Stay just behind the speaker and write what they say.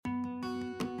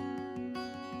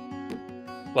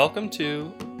Welcome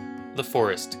to The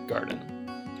Forest Garden,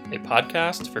 a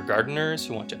podcast for gardeners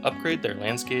who want to upgrade their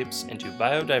landscapes into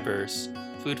biodiverse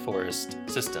food forest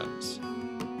systems.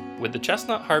 With the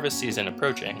chestnut harvest season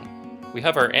approaching, we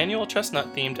have our annual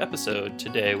chestnut-themed episode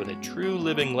today with a true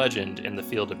living legend in the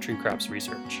field of tree crops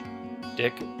research,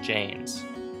 Dick Jaynes.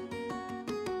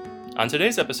 On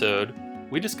today's episode,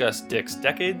 we discuss Dick's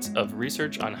decades of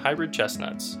research on hybrid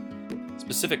chestnuts,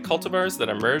 specific cultivars that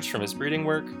emerged from his breeding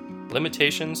work,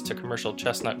 limitations to commercial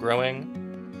chestnut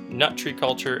growing, nut tree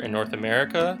culture in North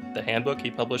America, the handbook he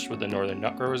published with the Northern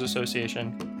Nut Growers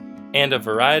Association, and a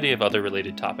variety of other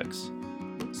related topics.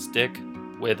 Stick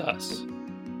with us.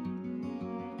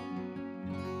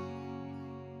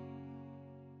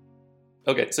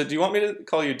 Okay, so do you want me to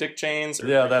call you Dick Jaynes?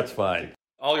 Yeah, that's fine.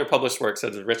 All your published work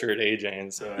says Richard A.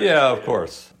 Jaynes. So yeah, of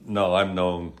course. No, I'm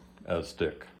known as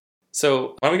Dick.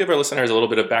 So why don't we give our listeners a little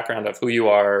bit of background of who you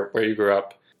are, where you grew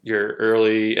up, your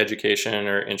early education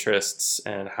or interests,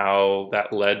 and how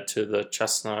that led to the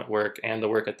chestnut work and the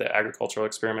work at the Agricultural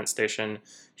Experiment Station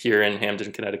here in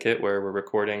Hamden, Connecticut, where we're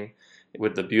recording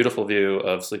with the beautiful view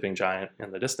of Sleeping Giant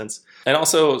in the distance. And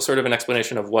also sort of an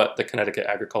explanation of what the Connecticut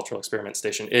Agricultural Experiment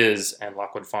Station is and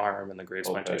Lockwood Farm and the Graves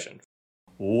Plantation.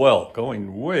 Well,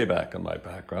 going way back in my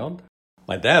background,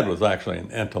 my dad was actually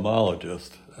an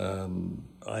entomologist, and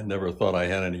I never thought I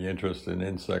had any interest in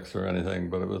insects or anything,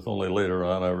 but it was only later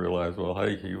on I realized, well,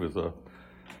 hey, he was a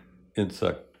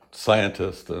insect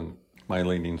scientist, and my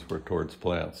leanings were towards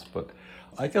plants. But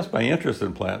I guess my interest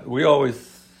in plants,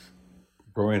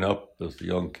 growing up as a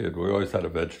young kid, we always had a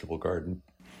vegetable garden.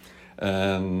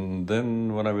 And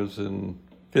then when I was in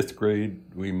 5th grade,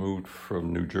 we moved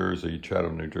from New Jersey,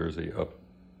 Chatham, New Jersey, up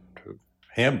to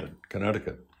Hamden,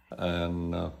 Connecticut.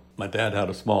 And my dad had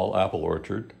a small apple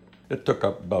orchard. It took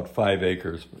up about 5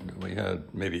 acres. We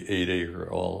had maybe 8 acres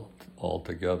all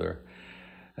together.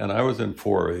 And I was in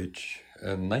 4-H.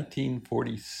 In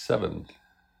 1947,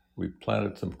 we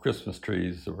planted some Christmas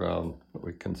trees around what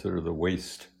we consider the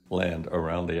wasteland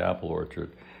around the apple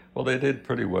orchard. Well, they did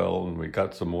pretty well, and we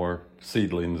got some more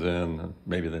seedlings in,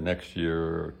 maybe the next year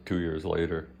or 2 years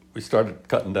later. We started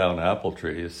cutting down apple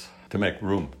trees to make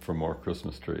room for more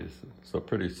Christmas trees. So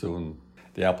pretty soon,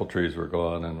 the apple trees were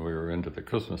gone, and we were into the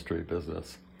Christmas tree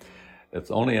business. It's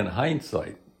only in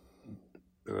hindsight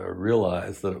that I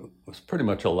realized that it was pretty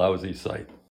much a lousy site.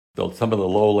 Some of the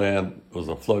lowland was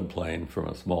a floodplain from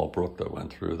a small brook that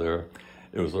went through there.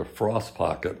 It was a frost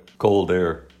pocket, cold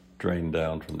air drained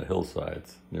down from the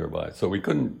hillsides nearby. So we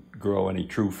couldn't grow any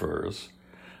true firs.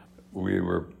 We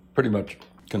were pretty much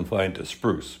confined to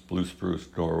spruce, blue spruce,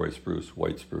 Norway spruce,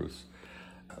 white spruce.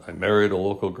 I married a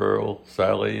local girl,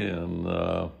 Sally,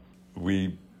 and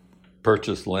we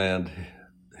purchased land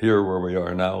here where we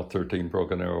are now, 13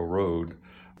 Broken Arrow Road,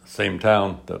 the same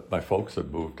town that my folks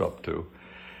had moved up to.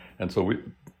 And so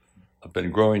I've been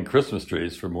growing Christmas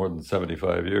trees for more than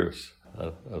 75 years,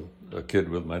 a kid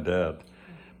with my dad.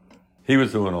 He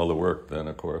was doing all the work then,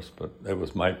 of course, but it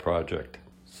was my project,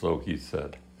 so he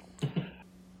said.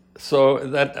 So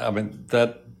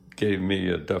that gave me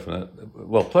a definite,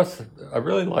 well, plus I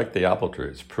really liked the apple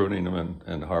trees, pruning them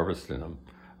and harvesting them.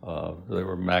 They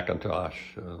were Macintosh.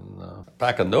 And,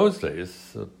 back in those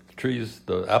days,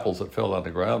 the apples that fell on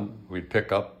the ground, we'd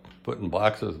pick up, put in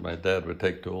boxes, my dad would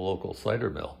take to a local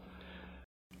cider mill.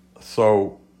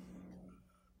 So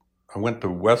I went to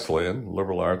Wesleyan,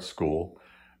 liberal arts school,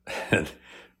 and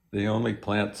the only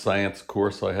plant science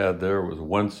course I had there was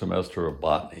 1 semester of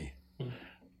botany.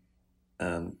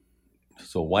 And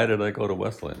so why did I go to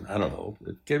Wesleyan? I don't know.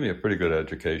 It gave me a pretty good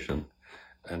education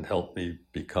and helped me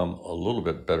become a little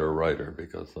bit better writer,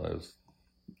 because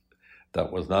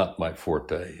that was not my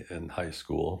forte in high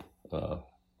school,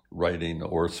 writing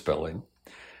or spelling.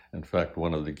 In fact,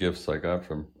 one of the gifts I got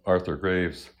from Arthur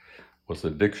Graves was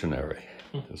a dictionary.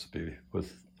 This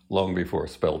was long before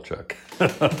spell check.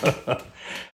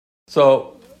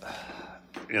 So,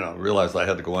 realized I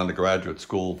had to go on to graduate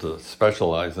school to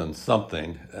specialize in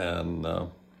something. And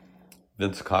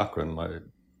Vince Cochran, my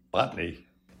botany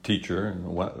teacher, in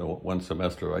one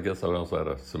semester, I guess I also had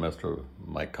a semester of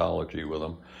mycology with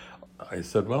him. I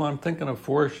said, well, I'm thinking of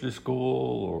forestry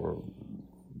school or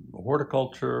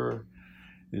horticulture.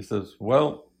 He says,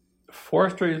 well,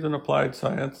 forestry is an applied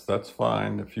science. That's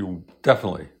fine if you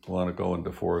definitely want to go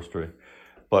into forestry.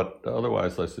 But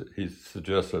otherwise, he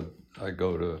suggested I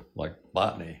go to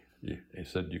botany. He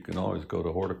said, you can always go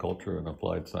to horticulture and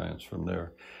applied science from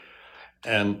there.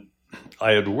 And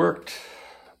I had worked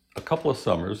a couple of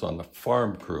summers on the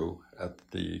farm crew at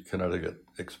the Connecticut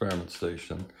Experiment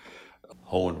Station,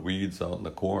 hoeing weeds out in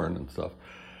the corn and stuff.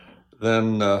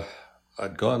 Then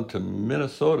I'd gone to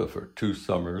Minnesota for 2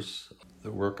 summers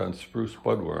to work on spruce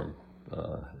budworm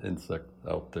insect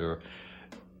out there.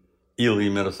 Ely,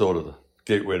 Minnesota, the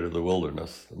gateway to the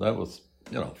wilderness. And that was,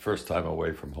 first time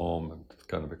away from home, and it's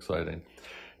kind of exciting.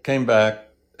 Came back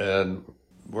and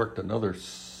worked another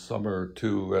summer or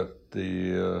two at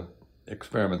the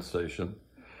experiment station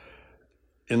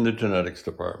in the genetics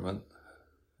department,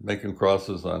 making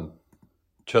crosses on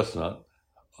chestnut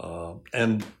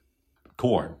and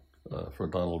corn for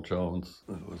Donald Jones,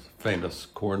 who was a famous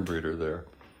corn breeder there.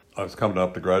 I was coming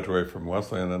up to graduate from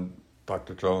Wesleyan, and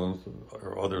Dr. Jones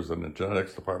or others in the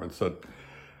genetics department said,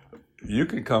 you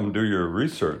can come do your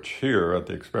research here at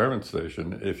the experiment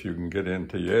station if you can get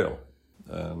into Yale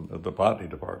and the botany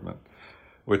department,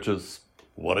 which is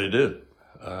what I did.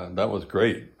 That was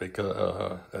great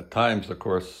because at times, of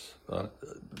course,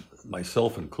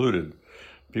 myself included,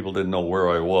 people didn't know where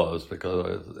I was because I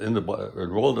was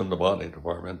enrolled in the botany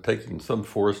department, taking some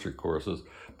forestry courses,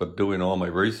 but doing all my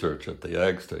research at the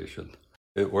ag station.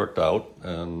 It worked out,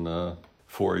 and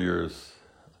 4 years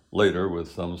later,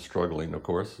 with some struggling, of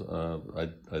course,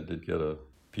 I did get a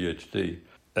PhD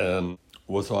and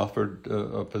was offered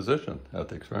a position at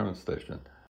the experiment station.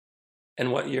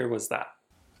 And what year was that?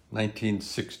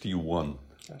 1961.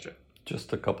 Gotcha.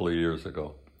 Just a couple of years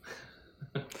ago.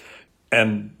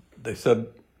 And they said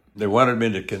they wanted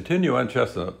me to continue on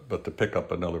chestnut, but to pick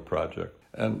up another project.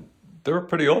 And they were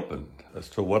pretty open as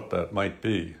to what that might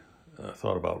be. I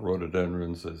thought about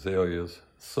rhododendrons, azaleas.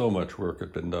 So much work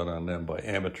had been done on them by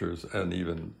amateurs and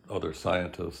even other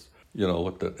scientists.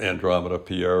 Looked at Andromeda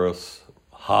pieris,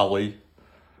 holly.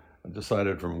 I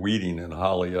decided from weeding in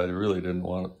holly, I really didn't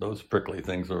want those prickly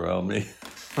things around me.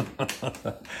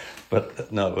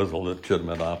 But no, it was a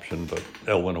legitimate option. But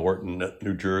Elwyn Orton at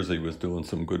New Jersey was doing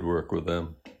some good work with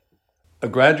them. A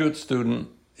graduate student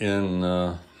in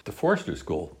the forestry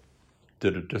school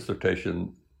did a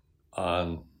dissertation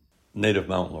on native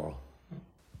mountain laurel.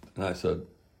 And I said,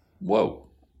 whoa,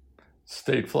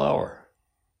 state flower.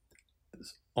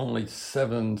 There's only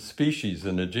 7 species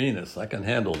in the genus. I can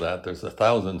handle that. There's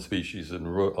 1,000 species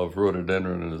of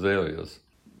rhododendron and azaleas.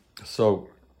 So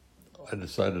I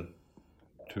decided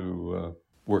to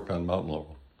work on mountain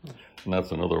laurel. And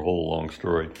that's another whole long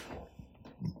story.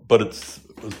 But it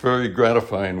was very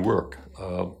gratifying work.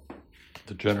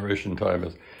 The generation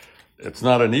time it's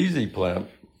not an easy plant,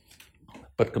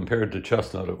 but compared to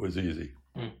chestnut, it was easy.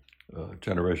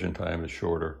 Generation time is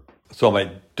shorter. So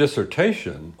my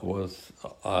dissertation was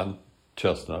on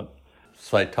chestnut,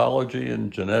 cytology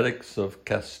and genetics of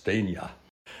castanea.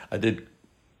 I did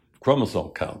chromosome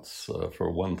counts, for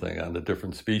one thing, on the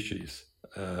different species,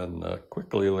 and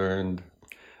quickly learned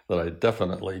that I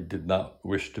definitely did not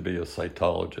wish to be a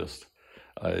cytologist.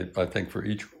 I think for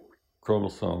each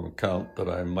chromosome count that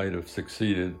I might have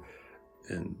succeeded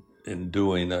in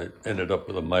doing, I ended up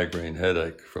with a migraine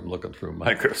headache from looking through a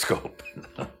microscope.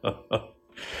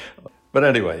 But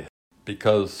anyway,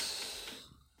 because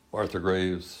Arthur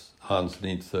Graves, Hans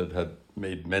Nietz had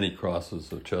made many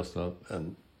crosses of chestnut,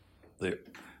 and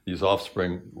these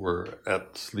offspring were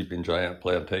at Sleeping Giant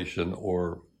Plantation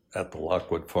or at the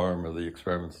Lockwood Farm or the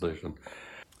experiment station,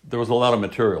 there was a lot of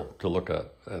material to look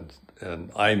at,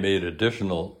 and I made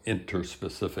additional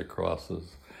interspecific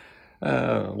crosses.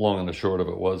 Long and the short of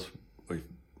it was, we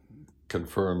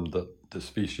confirmed that the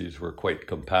species were quite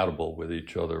compatible with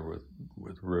each other,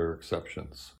 with rare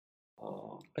exceptions.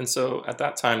 And so at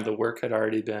that time, the work had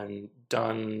already been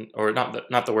done, or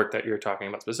not the work that you're talking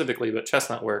about specifically, but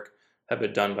chestnut work had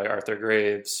been done by Arthur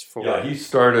Graves for... Yeah, he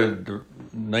started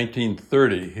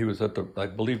 1930. He was at I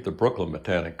believe, the Brooklyn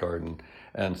Botanic Garden,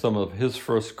 and some of his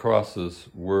first crosses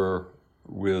were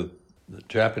with the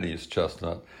Japanese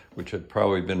chestnut, which had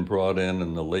probably been brought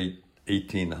in the late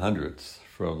 1800s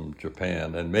from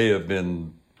Japan, and may have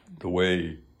been the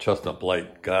way chestnut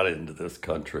blight got into this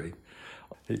country.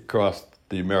 He crossed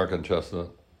the American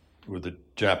chestnut with the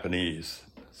Japanese,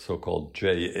 so-called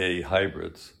JA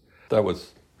hybrids. That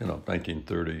was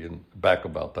 1930 and back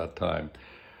about that time.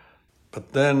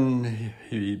 But then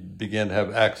he began to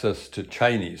have access to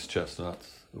Chinese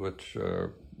chestnuts, which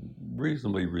are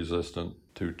reasonably resistant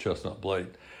to chestnut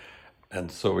blight.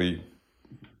 And so he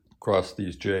crossed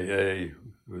these JA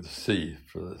with C,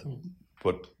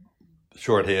 but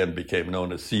shorthand became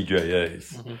known as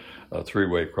CJAs, a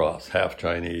 3-way cross, half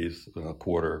Chinese, a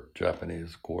quarter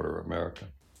Japanese, quarter American.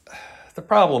 The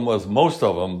problem was most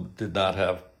of them did not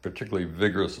have particularly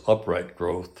vigorous upright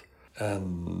growth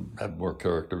and had more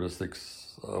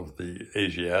characteristics of the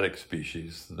Asiatic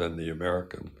species than the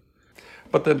American.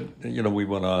 But then, we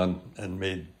went on and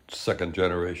made second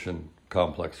generation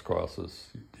complex crosses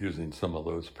using some of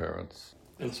those parents.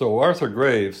 So Arthur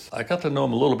Graves, I got to know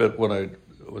him a little bit when I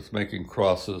was making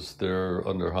crosses there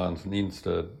under Hans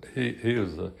Nienstedt. He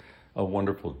was a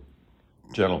wonderful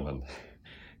gentleman.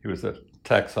 He was a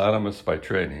taxonomist by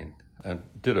training and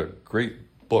did a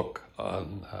great book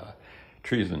on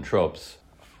trees and shrubs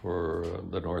for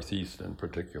the Northeast in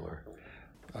particular.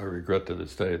 I regret to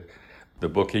this day, the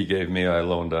book he gave me I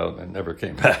loaned out and never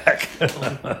came back.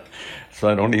 So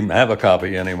I don't even have a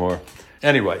copy anymore.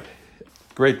 Anyway,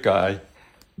 great guy,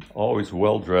 always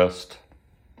well-dressed,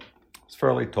 was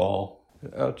fairly tall,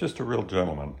 just a real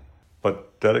gentleman,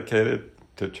 but dedicated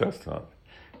to chestnut.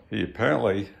 He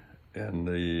apparently, in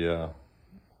the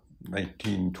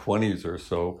 1920s or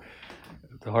so,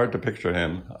 it's hard to picture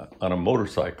him on a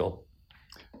motorcycle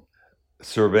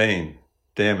surveying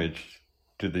damage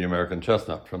to the American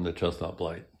chestnut from the chestnut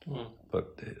blight.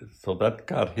 But so that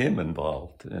got him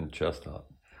involved in chestnut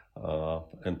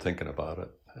and thinking about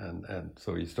it. And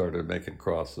so he started making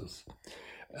crosses.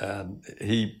 And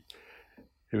he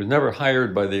was never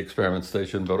hired by the experiment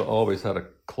station, but always had a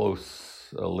close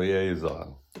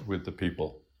liaison with the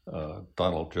people.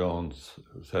 Donald Jones,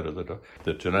 who's head of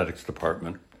the genetics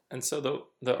department. And so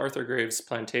the Arthur Graves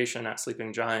plantation at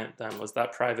Sleeping Giant, then, was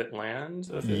that private land?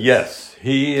 Yes.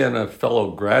 He and a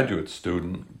fellow graduate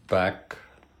student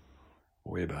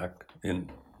way back in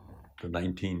the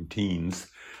 19-teens,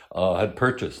 had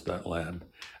purchased that land.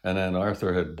 And then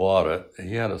Arthur had bought it.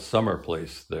 He had a summer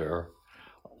place there.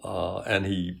 And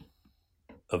he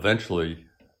eventually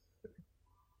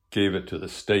gave it to the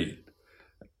state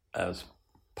as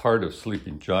part of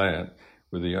Sleeping Giant,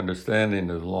 with the understanding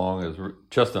as long as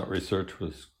chestnut research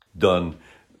was done,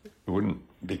 it wouldn't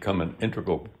become an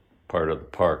integral part of the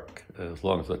park as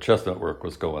long as the chestnut work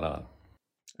was going on.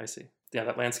 I see. Yeah,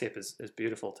 that landscape is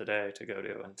beautiful today to go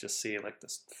to and just see like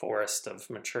this forest of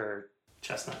mature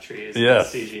chestnut trees,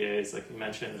 yes. CGAs, like you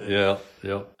mentioned. Yeah.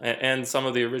 And some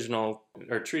of the original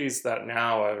trees that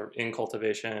now are in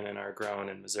cultivation and are grown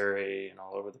in Missouri and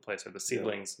all over the place are the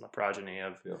seedlings and the progeny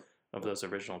of those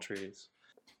original trees.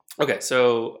 Okay,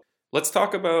 so let's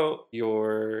talk about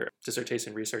your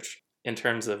dissertation research in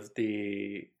terms of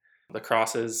the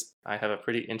crosses. I have a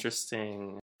pretty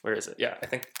interesting. Where is it? Yeah, I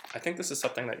think this is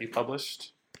something that you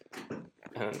published,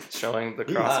 and showing the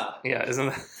cross. Yeah, isn't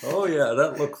that? Oh yeah,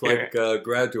 that looks like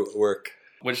graduate work.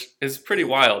 Which is pretty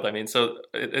wild. I mean, so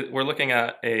we're looking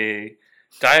at a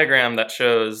diagram that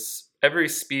shows every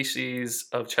species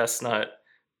of chestnut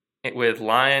with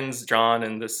lines drawn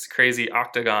in this crazy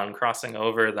octagon crossing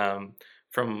over them,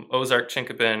 from Ozark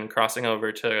chinkapin crossing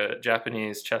over to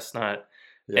Japanese chestnut,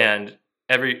 and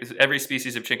every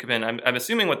species of chinkapin. I'm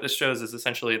assuming what this shows is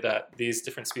essentially that these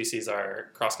different species are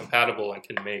cross-compatible and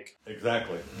can make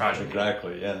progeny.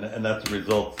 Exactly, and that's the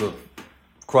results of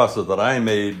crosses that I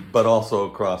made, but also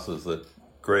crosses that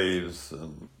Graves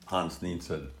and Hans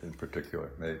Nienstedt in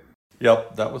particular made.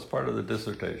 Yep, that was part of the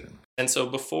dissertation. And so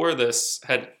before this,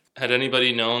 had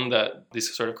anybody known that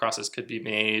these sort of crosses could be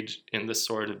made in this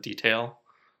sort of detail?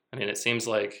 I mean, it seems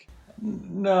like...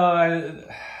 No,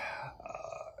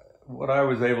 what I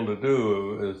was able to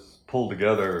do is pull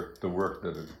together the work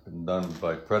that had been done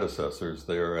by predecessors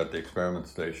there at the experiment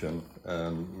station,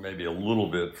 and maybe a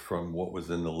little bit from what was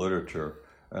in the literature,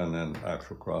 and then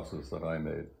actual crosses that I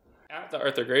made. At the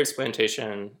Arthur Graves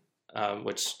plantation,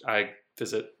 which I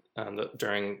visit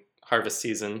during harvest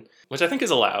season, which I think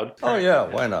is allowed. Oh yeah,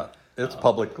 why not? It's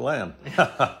public land.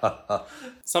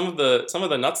 Some of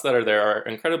the nuts that are there are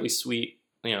incredibly sweet.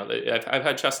 You know, I've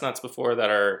had chestnuts before that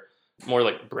are more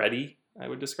like bready, I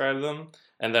would describe them,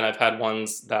 and then I've had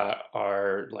ones that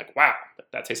are like, wow,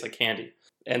 that tastes like candy.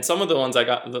 And some of the ones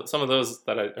some of those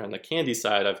that are on the candy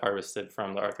side, I've harvested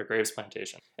from the Arthur Graves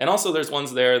plantation. And also, there's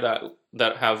ones there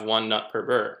that have one nut per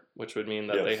burr, which would mean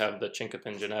that they have the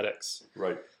chinkapin genetics.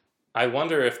 Right. I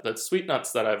wonder if the sweet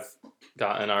nuts that I've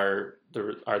gotten are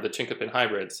the chinkapin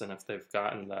hybrids, and if they've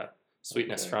gotten that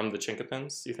sweetness from the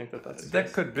chinkapins. Do you think that's the that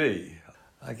case? Could be.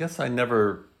 I guess I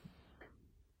never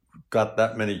got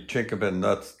that many chinkapin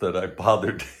nuts that I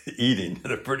bothered eating.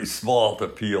 They're pretty small to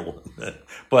peel.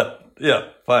 But yeah,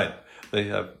 fine. They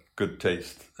have good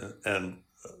taste, and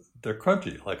they're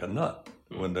crunchy like a nut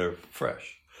when they're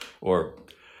fresh. Or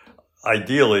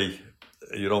ideally,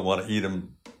 you don't want to eat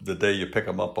them the day you pick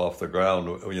them up off the ground,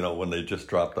 you know, when they just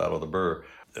dropped out of the burr.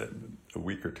 A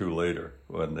week or two later,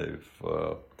 when they've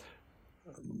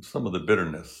some of the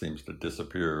bitterness seems to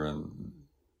disappear and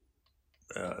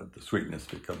the sweetness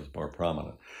becomes more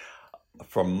prominent.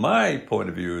 From my point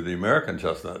of view, the American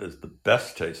chestnut is the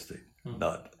best tasting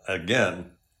nut.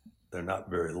 Again, they're not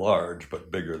very large,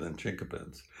 but bigger than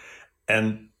chinkapins.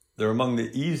 And they're among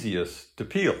the easiest to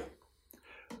peel.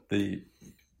 The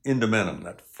indimentum,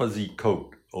 that fuzzy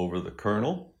coat over the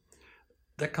kernel,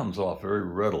 that comes off very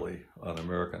readily on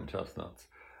American chestnuts.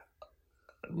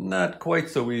 Not quite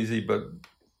so easy, but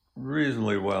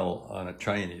reasonably well on a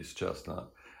Chinese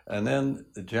chestnut. And then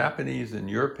the Japanese and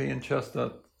European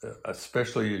chestnut,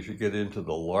 especially as you get into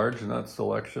the large nut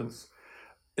selections,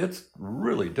 it's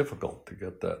really difficult to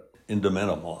get that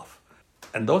indimentum off.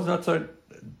 And those nuts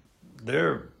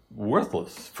they're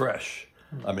worthless fresh.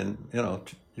 I mean,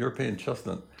 European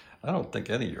chestnut, I don't think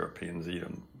any Europeans eat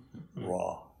them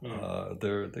raw.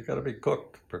 They got to be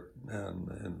cooked and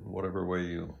in whatever way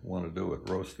you want to do it,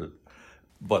 roasted.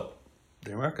 But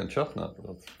the American chestnut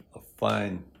is a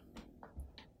fine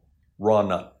raw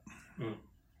nut.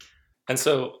 And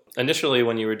so initially,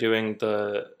 when you were doing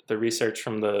the research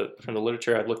from the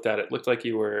literature I've looked at, it looked like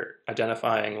you were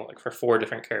identifying like for 4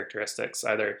 different characteristics,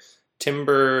 either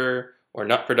timber or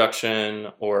nut production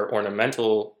or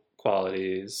ornamental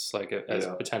qualities, like as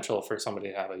potential for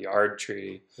somebody to have a yard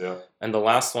tree. Yeah. And the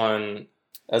last one,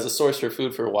 as a source for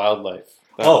food for wildlife.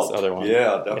 That's the other one.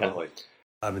 Yeah, definitely.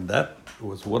 Yeah. I mean, that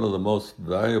was one of the most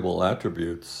valuable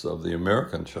attributes of the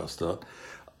American chestnut.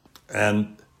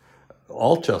 And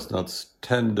all chestnuts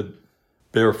tend to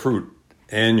bear fruit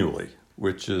annually,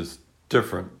 which is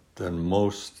different than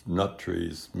most nut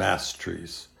trees, mass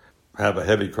trees. Have a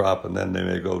heavy crop and then they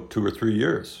may go 2 or 3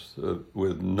 years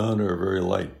with none or very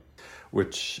light,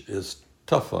 which is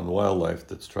tough on wildlife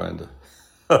that's trying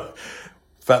to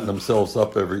fatten themselves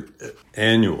up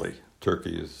annually,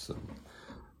 turkeys and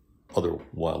other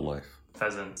wildlife.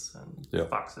 Pheasants and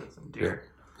foxes and deer.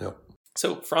 Yep.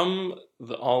 So from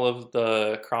all of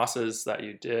the crosses that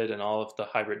you did and all of the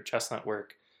hybrid chestnut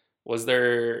work, was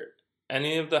there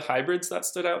any of the hybrids that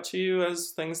stood out to you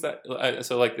as things that,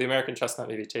 so like the American chestnut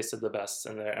maybe tasted the best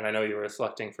in there, and I know you were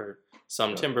selecting for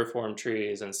some timber form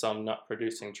trees and some nut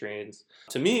producing trees.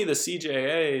 To me, the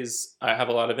CJAs, I have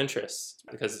a lot of interest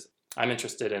because I'm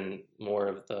interested in more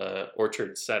of the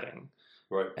orchard setting.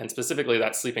 Right. And specifically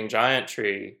that sleeping giant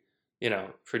tree,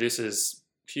 produces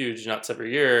huge nuts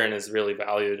every year and is really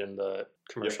valued in the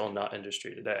commercial nut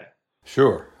industry today.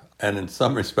 Sure. And in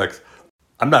some respects,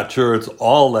 I'm not sure it's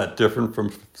all that different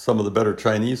from some of the better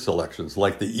Chinese selections,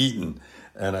 like the Eaton.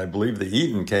 And I believe the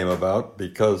Eaton came about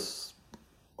because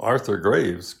Arthur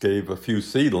Graves gave a few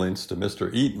seedlings to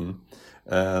Mr. Eaton.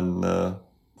 And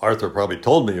Arthur probably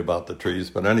told me about the trees,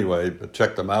 but anyway,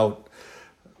 checked them out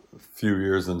a few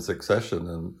years in succession.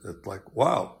 And it's like,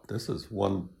 wow, this is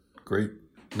one great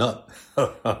nut,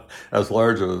 as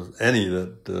large as any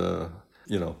that,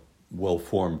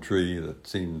 well-formed tree that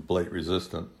seemed blight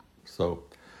resistant. So,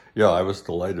 yeah, I was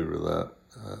delighted with that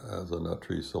as a nut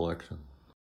tree selection.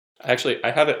 Actually,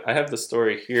 I have the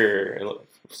story here.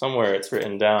 Somewhere it's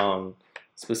written down.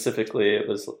 Specifically, it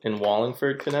was in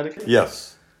Wallingford, Connecticut?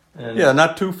 Yes. And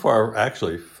not too far,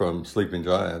 actually, from Sleeping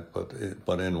Giant,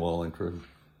 but in Wallingford.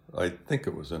 I think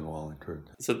it was in Wallingford.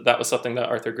 So that was something that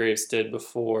Arthur Graves did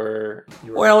before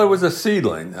you were... Well, it was a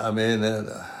seedling. I mean,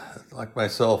 like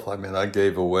myself, I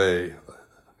gave away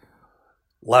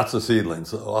lots of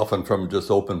seedlings, often from just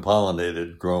open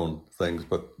pollinated grown things,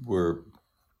 but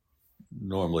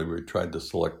normally we tried to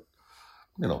select,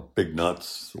 big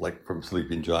nuts like from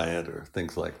Sleeping Giant or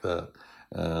things like that.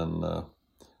 And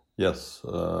yes,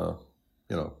 I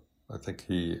think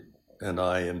he and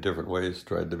I in different ways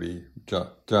tried to be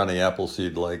Johnny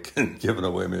Appleseed-like and giving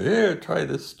away, here, try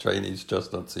this Chinese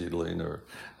chestnut seedling or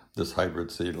this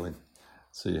hybrid seedling,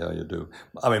 see how you do.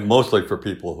 Mostly for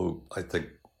people who I think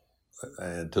I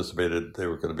anticipated they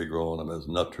were going to be growing them as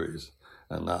nut trees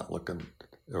and not looking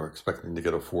or expecting to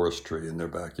get a forest tree in their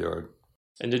backyard.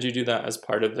 And did you do that as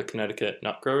part of the Connecticut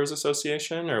Nut Growers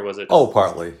Association, or was it... Oh,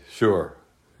 partly, sure.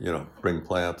 Bring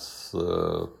plants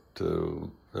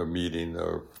to their meeting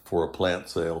or for a plant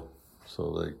sale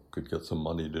so they could get some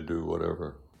money to do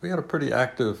whatever. We had a pretty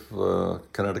active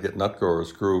Connecticut Nut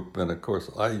Growers group, and of course,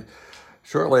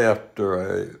 shortly after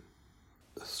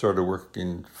I started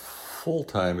working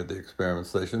full-time at the experiment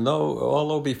station,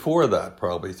 although before that,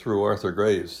 probably through Arthur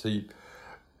Graves, he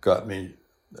got me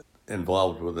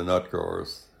involved with the nut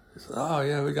growers. He said, oh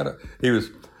yeah,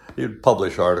 he'd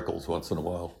publish articles once in a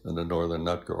while in the Northern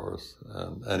Nut Growers.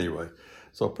 And anyway,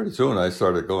 so pretty soon I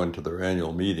started going to their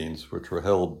annual meetings, which were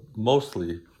held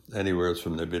mostly anywhere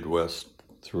from the Midwest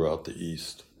throughout the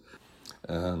East.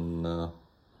 And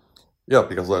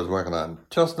because I was working on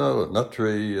chestnut, a nut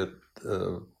tree, it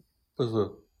was a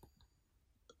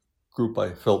group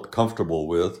I felt comfortable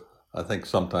with. I think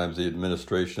sometimes the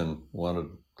administration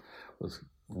was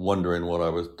wondering what I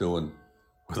was doing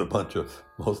with a bunch of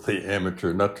mostly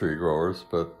amateur nut tree growers.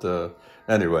 But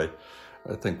anyway,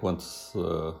 I think once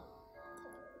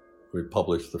we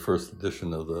published the first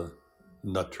edition of the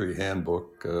Nut Tree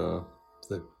Handbook,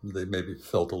 they maybe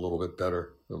felt a little bit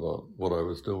better about what I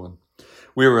was doing.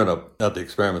 We were at the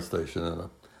experiment station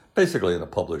basically in a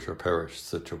publish or perish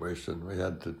situation. We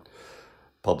had to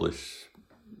publish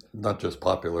not just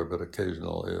popular, but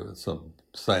occasional some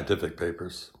scientific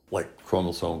papers like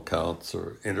chromosome counts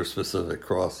or interspecific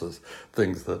crosses,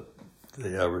 things that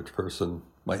the average person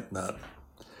might not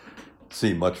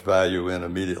see much value in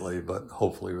immediately, but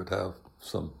hopefully would have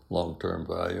some long-term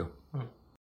value.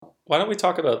 Why don't we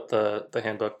talk about the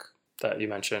handbook that you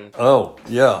mentioned? Oh,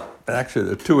 yeah. Actually,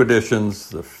 there are two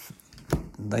editions,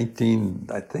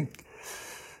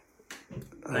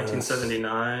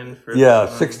 1979?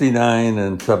 69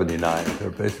 and 79. They're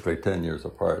basically 10 years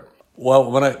apart. Well,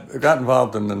 when I got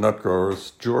involved in the nut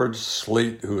growers, George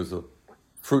Slate, who was a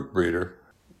fruit breeder,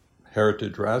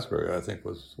 Heritage Raspberry, I think,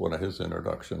 was one of his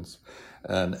introductions.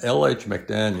 And L.H.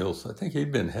 McDaniels, I think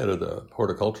he'd been head of the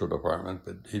horticultural department,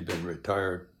 but he'd been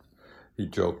retired. He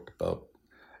joked about,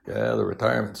 the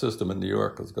retirement system in New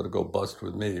York was going to go bust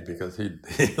with me because he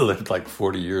lived like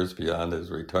 40 years beyond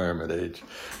his retirement age.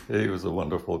 He was a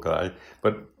wonderful guy,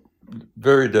 but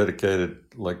very dedicated,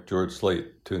 like George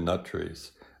Slate, to nut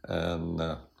trees. And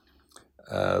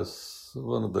as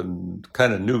one of the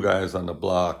kind of new guys on the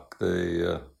block,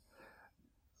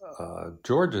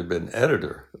 George had been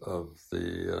editor of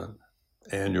the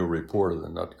annual report of the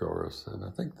nut growers, and I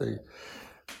think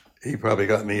he probably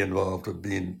got me involved with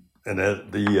being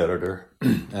the editor,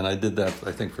 and I did that,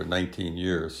 I think, for 19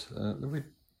 years. We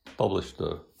published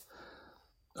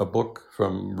a book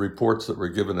from reports that were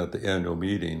given at the annual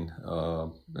meeting,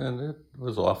 and it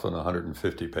was often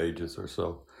 150 pages or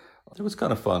so. It was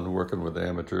kind of fun working with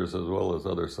amateurs as well as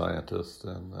other scientists,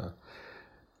 and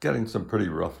getting some pretty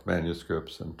rough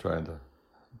manuscripts and trying to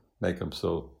make them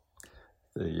so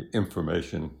the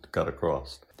information got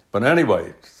across. But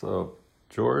anyway, so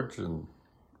George and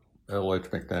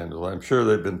L.H. McDaniels, I'm sure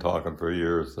they've been talking for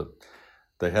years that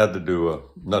they had to do a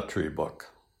nut tree book.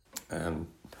 And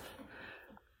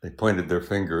they pointed their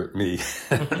finger at me.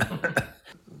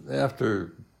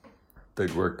 After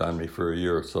they'd worked on me for a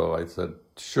year or so, I said,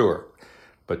 sure,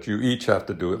 but you each have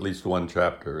to do at least one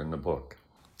chapter in the book.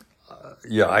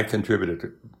 I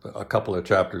contributed a couple of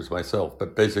chapters myself,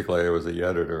 but basically I was the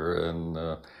editor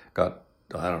and got,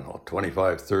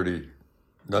 25, 30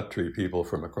 nut tree people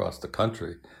from across the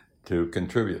country to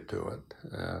contribute to it.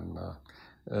 And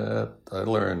I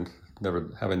learned,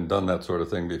 never having done that sort of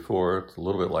thing before, it's a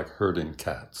little bit like herding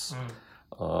cats.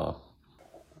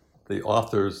 The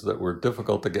authors that were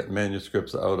difficult to get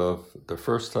manuscripts out of the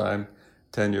first time,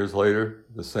 10 years later,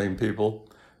 the same people,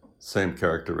 same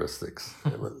characteristics.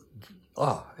 It was,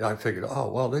 I figured,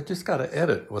 they just got to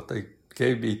edit what they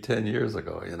gave me 10 years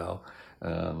ago,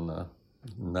 and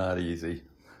not easy.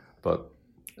 But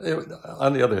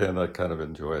on the other hand, I kind of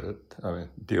enjoyed it. I mean,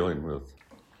 dealing with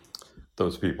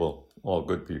those people, all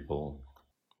good people.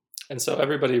 And so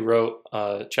everybody wrote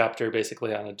a chapter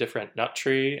basically on a different nut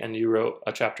tree, and you wrote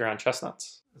a chapter on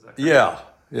chestnuts? Is that correct?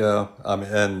 Yeah. I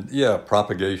mean,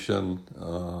 propagation,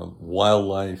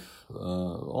 wildlife,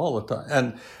 all the time.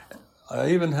 And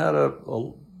I even had a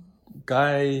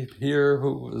guy here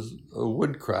who was a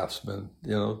wood craftsman,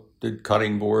 did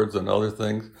cutting boards and other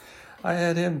things. I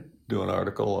had him do an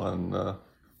article on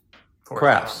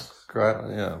crafts,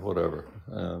 whatever.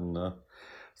 And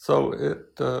so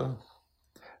it,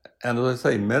 and as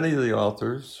I say, many of the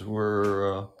authors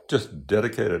were just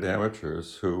dedicated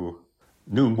amateurs who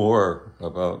knew more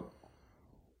about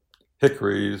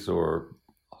hickories or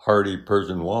hardy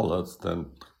Persian walnuts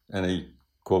than any,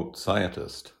 quote,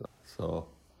 scientist. So,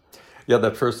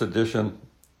 that first edition,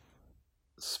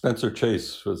 Spencer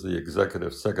Chase was the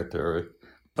executive secretary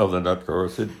of the nut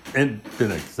growers. He'd been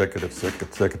executive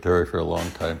secretary for a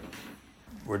long time.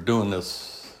 We're doing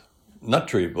this nut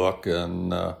tree book,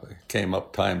 and it came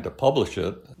up time to publish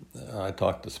it. I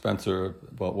talked to Spencer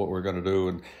about what we're going to do,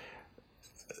 and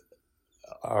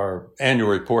our annual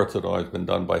reports had always been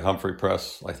done by Humphrey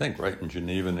Press, I think right in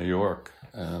Geneva, New York.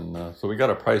 And so we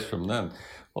got a price from them.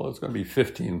 Well, it's going to be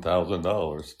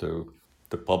 $15,000 to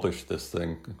publish this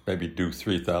thing, maybe do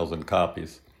 3,000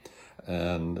 copies.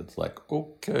 And it's like,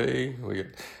 okay, we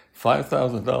get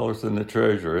 $5,000 in the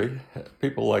treasury.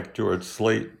 People like George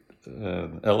Slate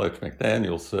and L.H.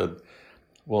 McDaniels said,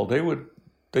 well,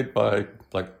 they'd buy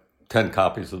like 10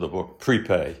 copies of the book,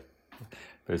 prepay,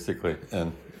 basically,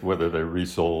 and whether they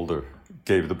resold or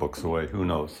gave the books away, who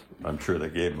knows? I'm sure they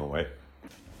gave them away.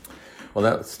 Well,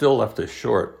 that still left us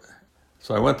short.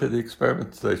 So I went to the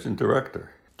experiment station director,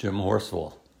 Jim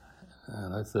Horsfall,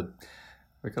 and I said,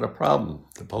 we got a problem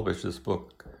to publish this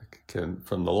book.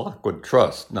 from the Lockwood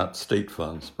Trust, not state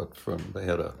funds, but they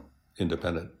had a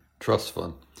independent trust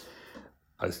fund.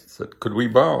 I said, could we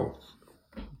borrow?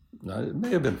 Now, it may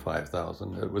have been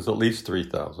 $5,000. It was at least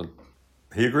 $3,000.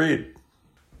 He agreed.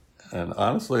 And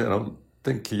honestly, I don't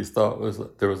think he thought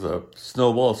there was a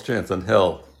snowball's chance in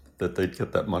hell that they'd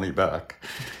get that money back.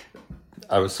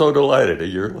 I was so delighted a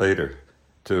year later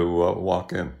to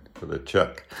walk in with a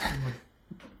check.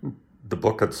 The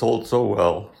book had sold so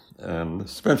well, and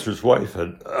Spencer's wife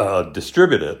had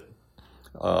distributed it.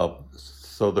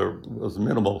 So there was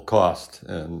minimal cost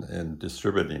in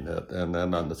distributing it. And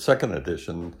then on the second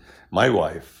edition, my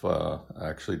wife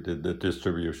actually did the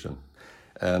distribution.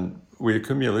 And we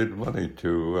accumulated money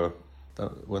to,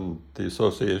 when the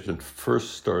association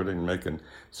first started making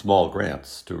small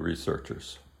grants to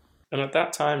researchers. And at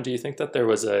that time, do you think that there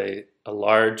was a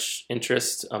large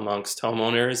interest amongst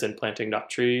homeowners in planting nut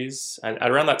trees? And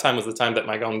around that time was the time that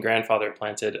my own grandfather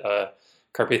planted a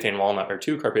Carpathian walnut, or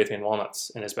 2 Carpathian walnuts,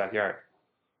 in his backyard.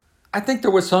 I think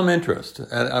there was some interest.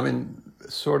 And I mean,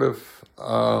 sort of,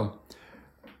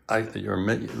 you're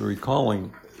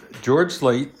recalling George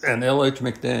Slate and L.H.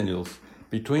 McDaniels,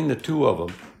 between the two of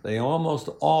them, they almost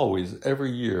always,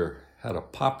 every year, had a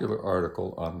popular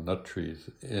article on nut trees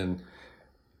in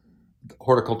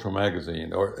Horticultural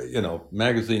Magazine, or,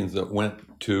 magazines that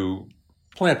went to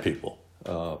plant people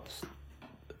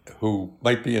who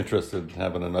might be interested in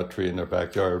having a nut tree in their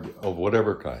backyard of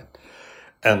whatever kind.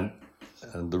 And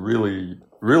the really,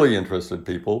 really interested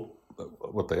people,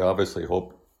 what they obviously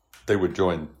hoped, they would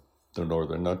join the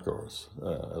Northern Nut Growers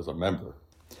as a member.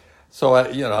 So,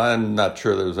 I'm not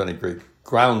sure there was any great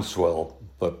groundswell,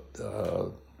 but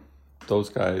those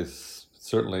guys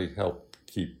certainly helped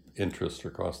keep interest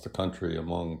across the country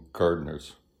among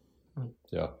gardeners.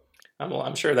 Yeah. Well,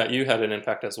 I'm sure that you had an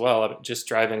impact as well. Just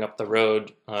driving up the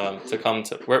road to come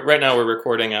to... right now we're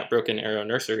recording at Broken Arrow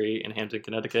Nursery in Hampton,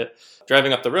 Connecticut.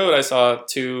 Driving up the road, I saw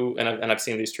 2, and I've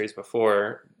seen these trees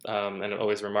before, and I've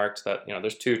always remarked that,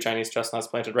 there's 2 Chinese chestnuts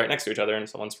planted right next to each other in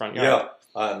someone's front yard.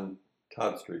 Yeah, on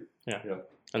Todd Street. Yeah.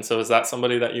 And so is that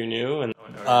somebody that you knew?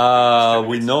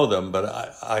 We know them,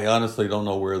 but I honestly don't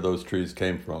know where those trees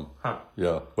came from. Huh.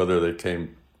 Yeah, whether they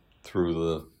came through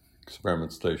the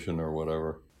experiment station or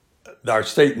whatever. Our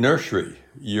state nursery,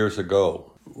 years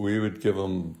ago, we would give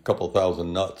them a couple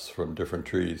thousand nuts from different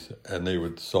trees, and they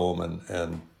would sow them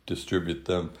and distribute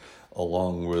them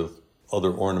along with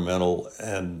other ornamental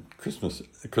and Christmas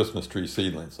tree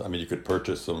seedlings. I mean, you could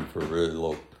purchase them for a very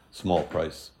small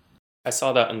price. I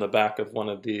saw that in the back of one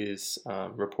of these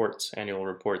annual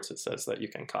reports. It says that you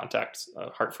can contact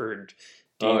Hartford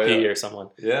DP or someone.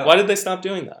 Yeah. Why did they stop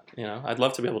doing that? I'd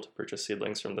love to be able to purchase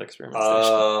seedlings from the experiment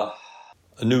station.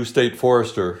 A new state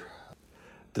forester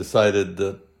decided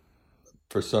that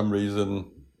for some reason,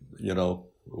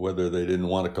 whether they didn't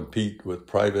want to compete with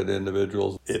private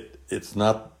individuals, it's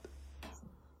not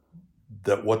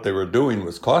that what they were doing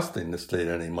was costing the state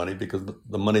any money, because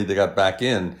the money they got back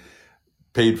in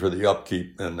paid for the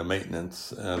upkeep and the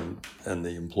maintenance and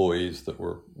the employees that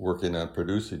were working on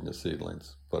producing the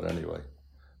seedlings. But anyway,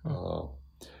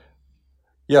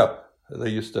 they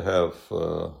used to have,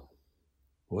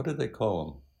 what did they call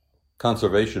them?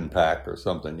 Conservation pack or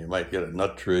something. You might get a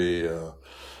nut tree,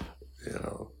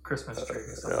 Christmas tree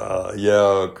or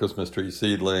something. Christmas tree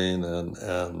seedling and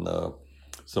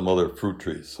some other fruit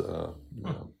trees,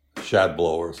 shadblow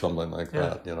or something like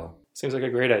that, Seems like a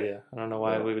great idea. I don't know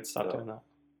why we would stop doing that.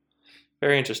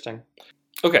 Very interesting.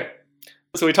 Okay.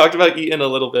 So we talked about Eaton a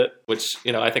little bit, which,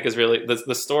 I think is really,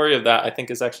 the story of that, I think,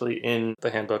 is actually in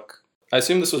the handbook. I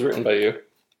assume this was written by you.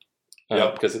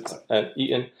 Because it's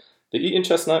Eaton. The Eaton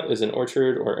chestnut is an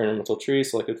orchard or ornamental tree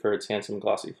selected for its handsome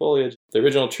glossy foliage. The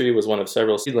original tree was one of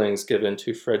several seedlings given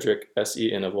to Frederick S.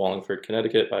 Eaton of Wallingford,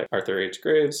 Connecticut by Arthur H.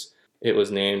 Graves. It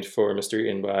was named for Mr.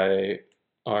 Eaton by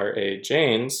R.A.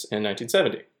 Jaynes in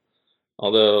 1970.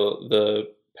 Although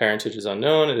the parentage is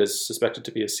unknown, it is suspected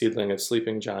to be a seedling of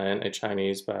sleeping giant, a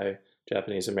Chinese by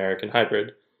Japanese-American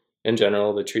hybrid. In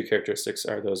general, the tree characteristics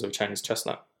are those of Chinese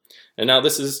chestnut. And now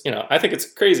this is, I think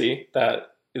it's crazy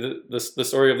that the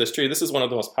story of this tree, this is one of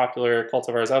the most popular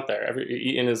cultivars out there.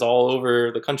 Eaton is all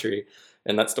over the country,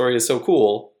 and that story is so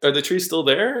cool. Are the trees still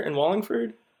there in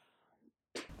Wallingford?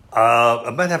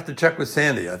 I might have to check with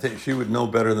Sandy. I think she would know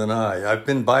better than I. I've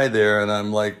been by there, and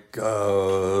I'm like,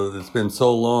 it's been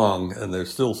so long, and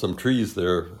there's still some trees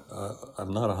there.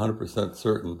 I'm not 100%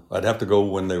 certain. I'd have to go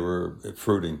when they were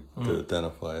fruiting to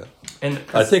identify it. And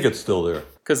I think it's still there.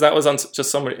 Because that was on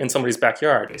just in somebody's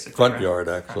backyard, basically. Front yard,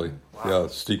 actually. Wow. Yeah,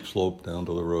 steep slope down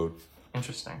to the road.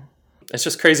 Interesting. It's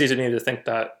just crazy to me to think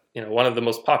that one of the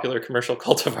most popular commercial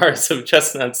cultivars of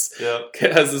chestnuts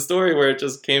has a story where it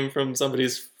just came from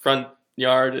somebody's front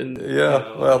yard. And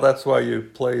well, that's why you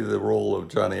play the role of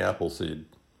Johnny Appleseed.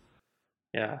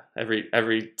 Yeah,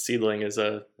 every seedling is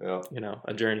a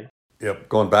journey. Yep,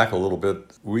 going back a little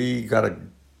bit, we got a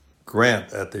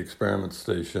grant at the experiment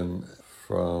station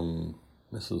from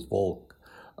Mrs. Volk,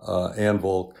 Ann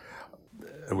Volk,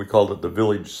 and we called it the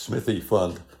Village Smithy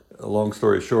Fund. Long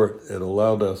story short, it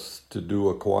allowed us to do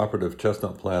a cooperative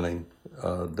chestnut planting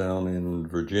down in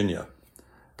Virginia.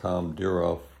 Tom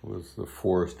Deeroff was the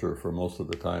forester for most of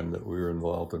the time that we were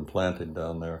involved in planting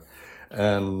down there.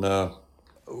 And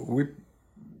we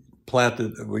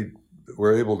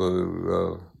were able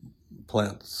to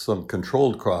plant some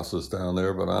controlled crosses down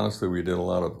there, but honestly we did a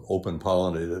lot of open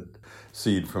pollinated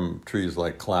seed from trees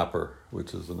like clapper,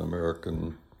 which is an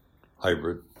American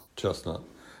hybrid chestnut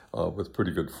with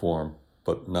pretty good form,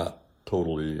 but not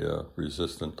totally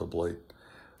resistant to blight.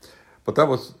 But that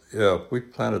was, we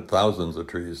planted thousands of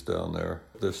trees down there.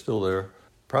 They're still there.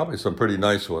 Probably some pretty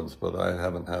nice ones, but I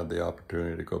haven't had the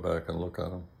opportunity to go back and look at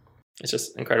them. It's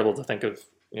just incredible to think of,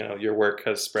 your work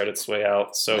has spread its way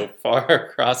out so far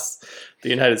across the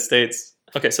United States.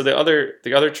 Okay, so the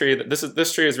other tree,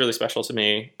 this tree is really special to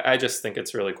me. I just think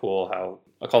it's really cool how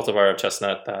a cultivar of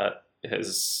chestnut that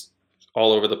is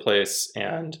all over the place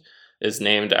and is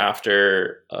named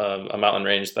after a mountain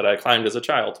range that I climbed as a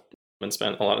child and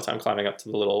spent a lot of time climbing up to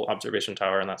the little observation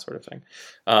tower and that sort of thing.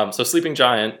 So Sleeping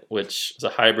Giant, which is a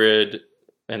hybrid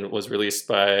and was released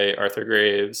by Arthur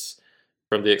Graves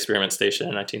from the experiment station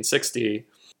in 1960.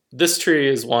 This tree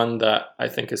is one that I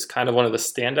think is kind of one of the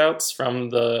standouts from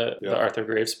the Arthur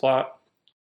Graves plot.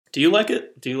 Do you like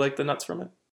it? Do you like the nuts from it?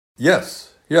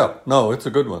 Yes. Yeah. No, it's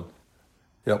a good one.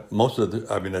 Yeah. Most of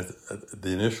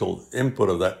the initial input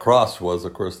of that cross was,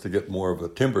 of course, to get more of a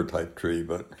timber type tree,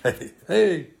 but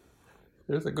hey,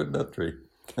 there's a good nut tree.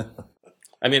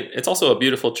 It's also a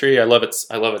beautiful tree. I love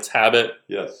its habit.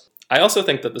 Yes. I also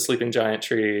think that the Sleeping Giant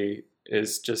tree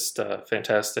is just a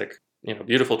fantastic,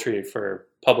 beautiful tree for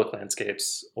public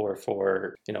landscapes or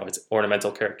for, its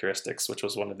ornamental characteristics, which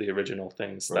was one of the original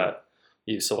things that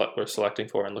you were selecting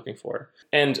for and looking for.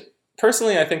 And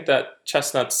personally, I think that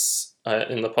chestnuts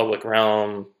in the public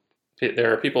realm,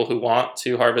 there are people who want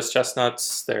to harvest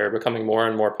chestnuts. They're becoming more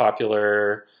and more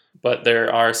popular. But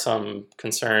there are some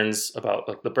concerns about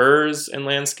like the burrs in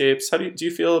landscapes. How do you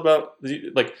feel about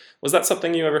was that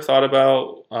something you ever thought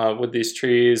about with these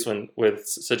trees with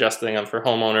suggesting them for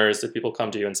homeowners? Did people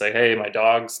come to you and say, "Hey, my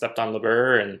dog stepped on the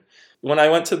burr"? And when I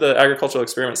went to the agricultural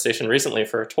experiment station recently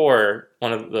for a tour,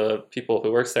 one of the people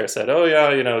who works there said, "Oh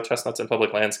yeah, chestnuts in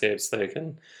public landscapes, they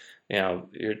can,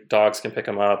 your dogs can pick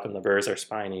them up, and the burrs are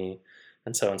spiny."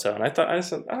 And so and so. And I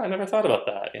said, I never thought about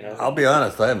that, I'll be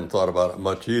honest, I haven't thought about it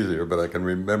much easier, but I can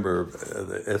remember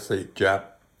the S8 Jap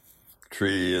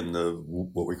tree in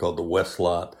what we call the West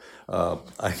Lot. I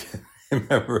can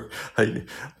remember a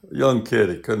young kid,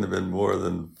 he couldn't have been more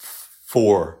than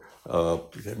 4,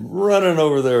 running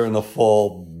over there in the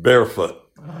fall barefoot.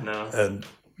 Oh, no. And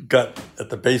got at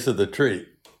the base of the tree.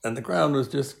 And the ground was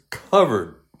just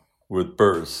covered with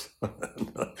burrs.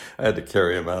 I had to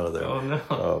carry him out of there. Oh,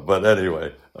 no. But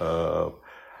anyway,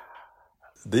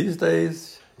 these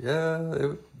days,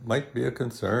 it might be a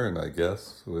concern, I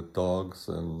guess, with dogs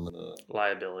and...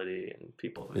 liability and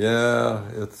people. Yeah,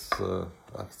 it's...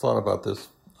 I've thought about this,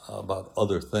 about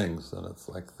other things, and it's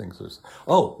like things are...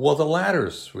 Oh, well, the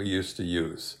ladders we used to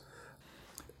use.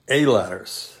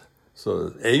 A-ladders.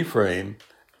 So A-frame,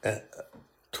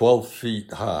 12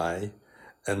 feet high,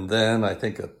 and then I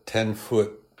think a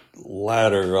 10-foot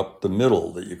ladder up the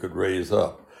middle that you could raise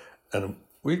up. And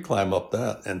we'd climb up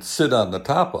that and sit on the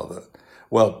top of it.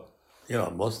 Well,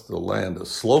 most of the land is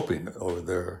sloping over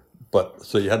there. But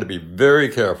so you had to be very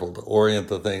careful to orient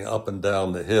the thing up and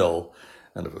down the hill.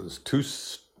 And if it was too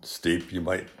steep, you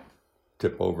might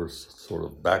tip over sort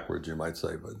of backwards, you might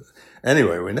say. But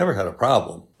anyway, we never had a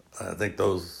problem. I think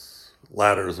those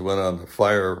ladders went on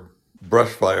the brush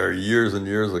fire years and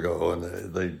years ago,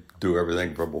 and they do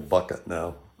everything from a bucket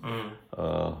now,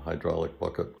 hydraulic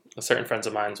bucket. Certain friends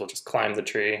of mine will just climb the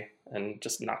tree and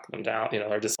just knock them down,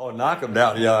 or just... Oh, knock them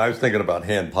down. Yeah, I was thinking about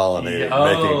hand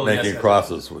pollinating, making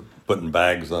crosses with putting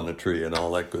bags on the tree and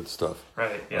all that good stuff.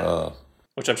 Right, yeah.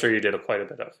 Which I'm sure you did quite a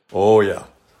bit of. Oh, yeah.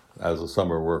 As a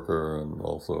summer worker and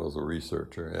also as a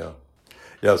researcher, yeah.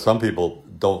 Yeah, some people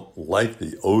don't like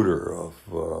the odor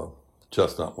of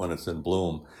chestnut when it's in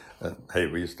bloom. And hey,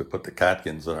 we used to put the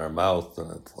catkins in our mouth,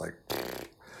 and it's like,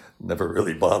 never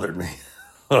really bothered me.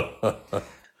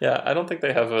 Yeah, I don't think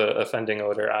they have a offending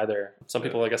odor either. Some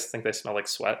people, I guess, think they smell like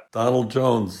sweat. Donald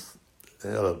Jones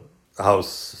had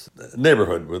house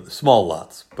neighborhood with small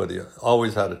lots, but he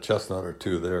always had a chestnut or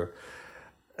two there.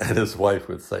 And his wife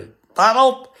would say,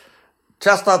 "Donald,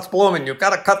 chestnut's blooming. You've got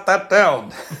to cut that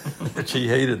down." She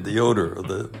hated the odor of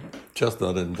the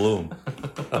chestnut in bloom.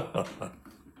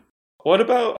 What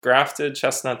about grafted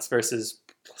chestnuts versus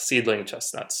seedling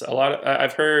chestnuts?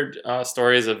 I've heard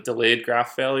stories of delayed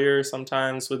graft failure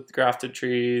sometimes with grafted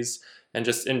trees, and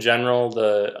just in general,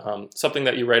 the something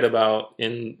that you write about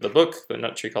in the book, the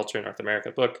Nut Tree Culture in North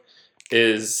America book,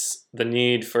 is the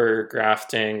need for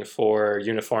grafting for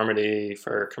uniformity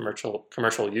for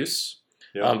commercial use.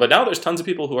 Yeah. But now there's tons of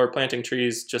people who are planting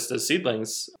trees just as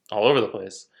seedlings all over the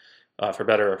place, for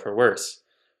better or for worse.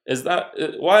 Is that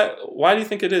why do you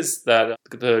think it is that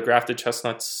the grafted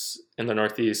chestnuts in the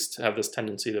Northeast have this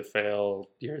tendency to fail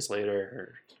years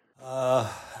later?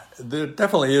 There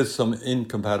definitely is some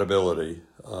incompatibility.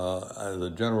 As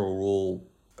a general rule,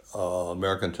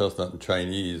 American chestnut and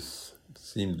Chinese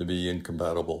seem to be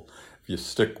incompatible. If you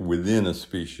stick within a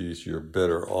species, you're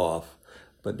better off,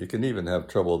 but you can even have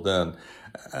trouble then.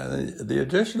 The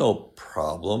additional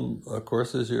problem, of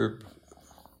course, is you've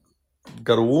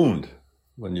got a wound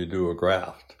when you do a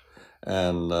graft.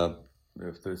 And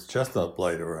if there's chestnut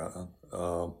blight around,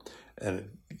 and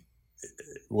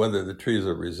whether the trees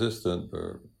are resistant,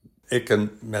 or it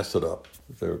can mess it up.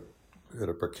 They're at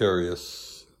a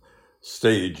precarious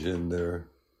stage in their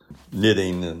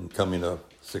knitting and becoming a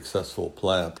successful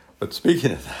plant. But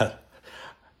speaking of that,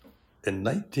 in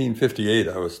 1958,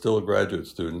 I was still a graduate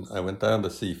student. I went down to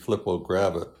see Flippo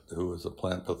Gravitt, who was a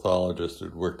plant pathologist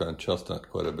who'd worked on chestnut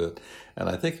quite a bit. And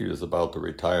I think he was about to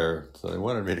retire. So they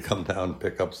wanted me to come down and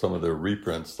pick up some of their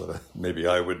reprints that maybe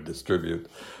I would distribute.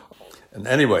 And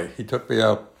anyway, he took me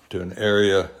out to an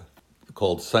area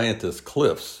called Scientist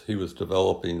Cliffs. He was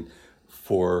developing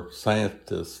for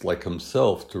scientists like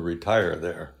himself to retire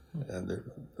there. And they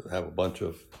have a bunch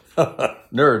of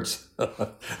nerds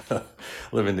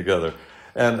living together.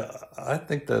 And I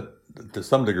think that to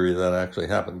some degree that actually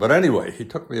happened. But anyway, he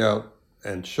took me out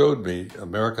and showed me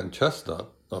American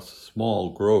chestnut, a small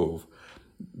grove,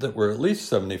 that were at least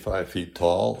 75 feet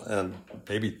tall and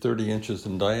maybe 30 inches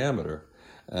in diameter.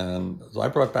 And so I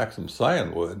brought back some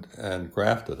scionwood and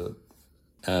grafted it.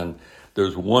 And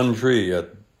there's one tree at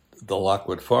the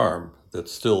Lockwood Farm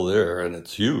that's still there, and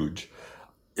it's huge.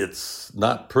 It's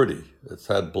not pretty. It's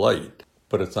had blight,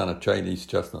 but it's on a Chinese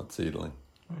chestnut seedling.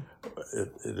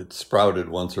 It sprouted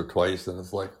once or twice, and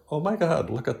it's like, oh my God,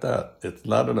 look at that. It's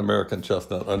not an American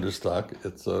chestnut understock.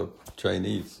 It's a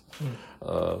Chinese.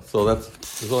 So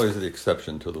there's always the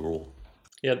exception to the rule.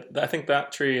 Yeah, I think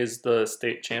that tree is the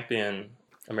state champion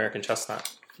American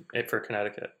chestnut for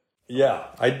Connecticut. Yeah,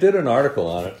 I did an article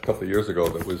on it a couple of years ago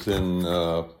that was in,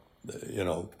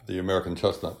 the American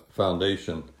Chestnut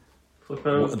Foundation.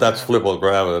 That's Flippo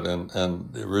Gravitt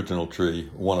and the original tree,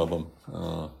 one of them.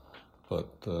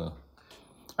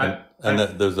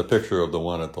 There's a picture of the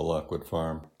one at the Lockwood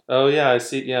Farm. Oh yeah, I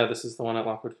see. Yeah, this is the one at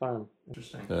Lockwood Farm.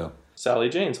 Interesting. Yeah. Sally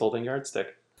Jaynes holding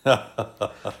yardstick.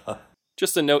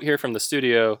 Just a note here from the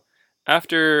studio.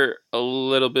 After a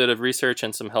little bit of research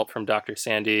and some help from Dr.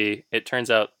 Sandy, it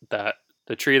turns out that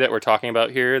the tree that we're talking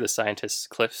about here, the Scientist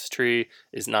Cliffs tree,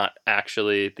 is not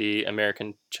actually the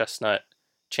American chestnut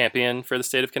champion for the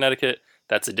state of Connecticut.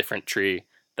 That's a different tree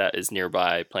that is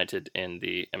nearby, planted in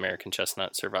the American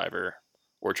chestnut survivor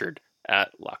orchard at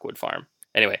Lockwood Farm.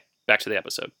 Anyway, back to the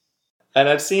episode. And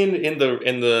I've seen in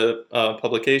the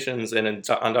publications and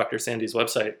on Dr. Sandy's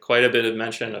website quite a bit of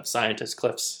mention of Scientist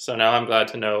Cliffs. So now I'm glad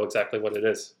to know exactly what it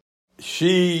is.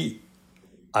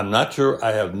 I'm not sure,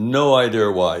 I have no idea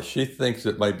why. She thinks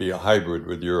it might be a hybrid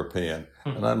with European.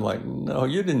 And I'm like, no,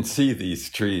 you didn't see these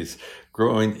trees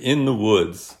growing in the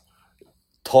woods,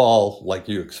 tall like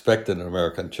you expected an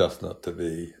American chestnut to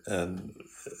be. And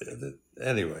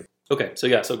anyway. Okay,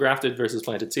 so grafted versus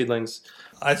planted seedlings.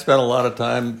 I spent a lot of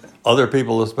time, other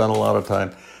people have spent a lot of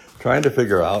time trying to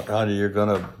figure out how you're going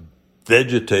to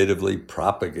vegetatively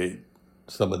propagate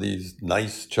some of these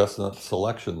nice chestnut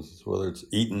selections, whether it's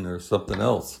Eton or something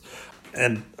else.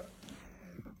 And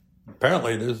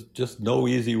apparently there's just no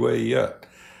easy way yet.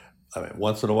 I mean,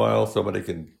 once in a while somebody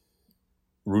can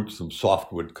root some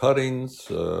softwood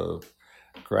cuttings,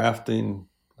 grafting,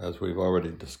 as we've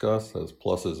already discussed, has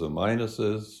pluses and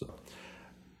minuses.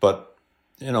 But,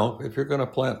 if you're going to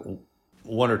plant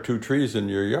one or two trees in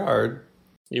your yard...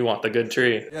 You want the good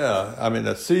tree. Yeah, I mean,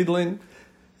 a seedling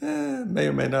may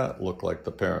or may not look like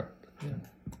the parent,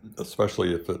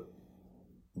 especially if it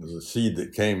was a seed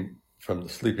that came from the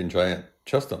Sleeping Giant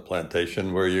chestnut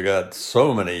plantation where you got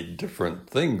so many different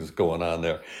things going on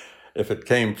there. If it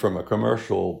came from a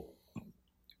commercial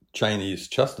Chinese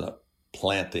chestnut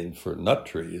planting for nut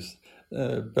trees,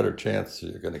 better chance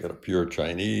you're going to get a pure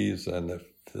Chinese. And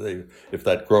if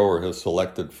that grower has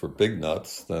selected for big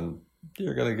nuts, then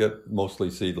you're going to get mostly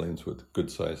seedlings with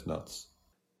good-sized nuts.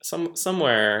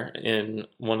 Somewhere in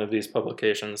one of these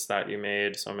publications that you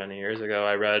made so many years ago,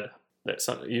 I read that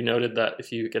you noted that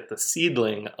if you get the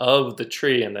seedling of the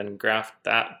tree and then graft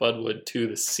that budwood to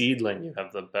the seedling, you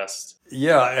have the best.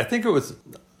 Yeah,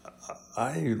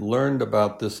 I learned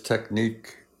about this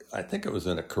technique, I think it was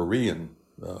in a Korean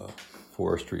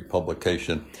forestry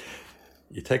publication.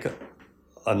 You take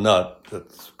a nut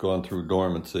that's gone through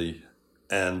dormancy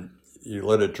and you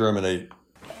let it germinate,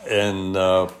 and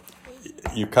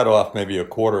you cut off maybe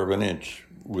 1/4 of an inch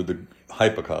with the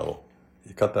hypocotyl.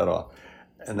 You cut that off.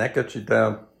 And that gets you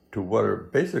down to what are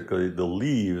basically the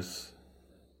leaves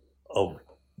of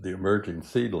the emerging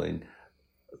seedling,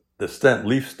 the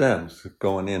leaf stems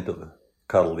going into the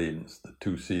cotyledons, the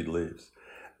 2 seed leaves.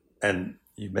 And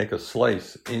you make a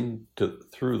slice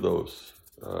through those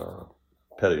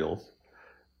petioles,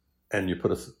 and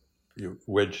you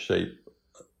wedge shape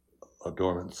a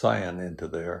dormant scion into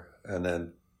there, and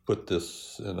then put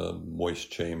this in a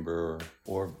moist chamber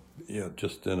or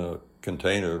just in a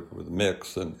container with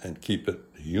mix and keep it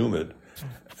humid.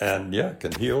 And it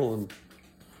can heal and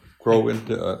grow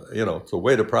into, it's a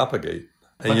way to propagate.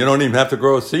 And you don't even have to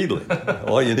grow a seedling.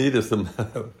 All you need is some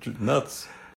nuts.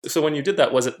 So when you did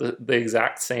that, was it the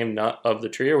exact same nut of the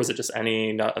tree, or was it just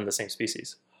any nut in the same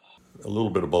species? A little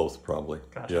bit of both, probably.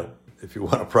 Gotcha. Yeah. If you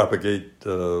want to propagate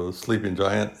sleeping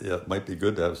giant, it might be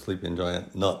good to have sleeping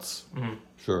giant nuts. Mm-hmm.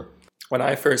 Sure. When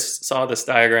I first saw this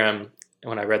diagram,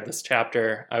 when I read this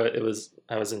chapter, I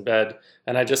was in bed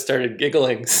and I just started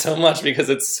giggling so much because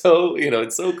it's so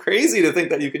crazy to think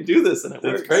that you can do this and it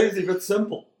works. It's crazy but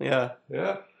simple. Yeah.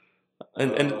 Yeah.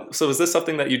 And so was this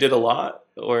something that you did a lot,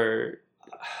 or?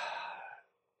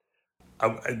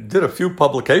 I did a few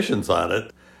publications on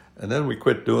it, and then we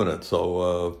quit doing it.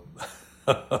 So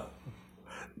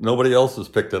nobody else has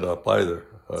picked it up either,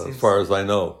 as far as I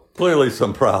know. Clearly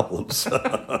some problems.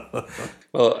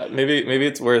 Well, maybe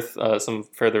it's worth some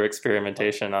further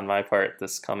experimentation on my part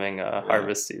this coming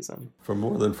harvest season. From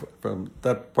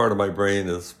that part of my brain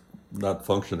is not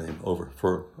functioning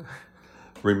for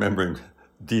remembering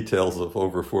details of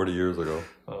over 40 years ago.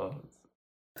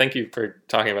 Thank you for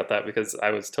talking about that, because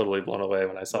I was totally blown away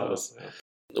when I saw this.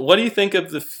 Yeah. What do you think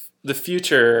of the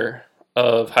future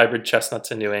of hybrid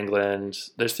chestnuts in New England?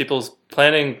 There's people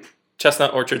planting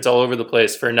chestnut orchards all over the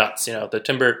place for nuts. The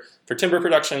timber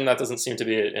production, that doesn't seem to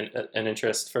be an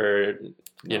interest for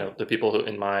the people who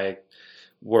in my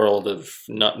world of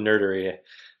nut nerdery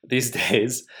these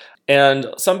days. And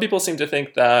some people seem to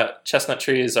think that chestnut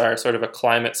trees are sort of a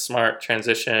climate smart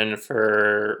transition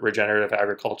for regenerative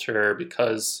agriculture,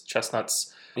 because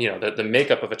chestnuts, the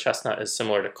makeup of a chestnut is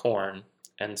similar to corn,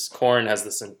 and corn has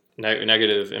this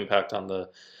negative impact on the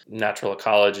natural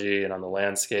ecology and on the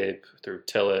landscape through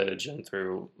tillage and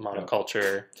through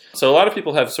monoculture. So a lot of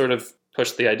people have sort of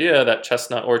pushed the idea that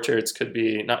chestnut orchards could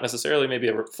be not necessarily maybe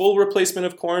a full replacement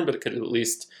of corn, but it could at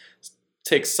least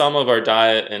take some of our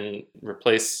diet and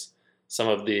replace some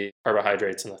of the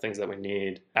carbohydrates and the things that we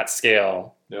need at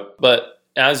scale. Yep. But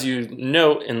as you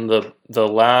note in the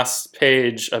last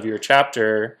page of your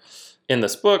chapter in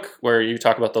this book, where you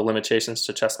talk about the limitations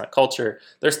to chestnut culture,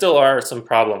 there still are some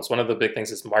problems. One of the big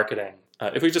things is marketing.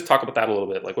 If we just talk about that a little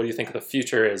bit, like what do you think the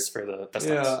future is for the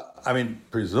chestnuts? Yeah, I mean,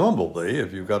 presumably,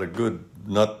 if you've got a good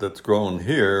nut that's grown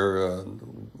here,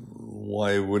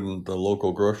 why wouldn't the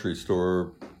local grocery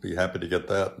store be happy to get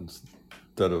that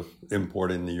instead of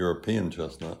importing the European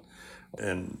chestnut?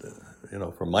 And,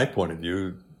 from my point of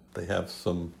view, they have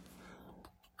some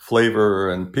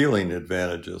flavor and peeling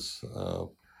advantages.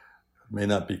 May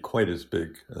not be quite as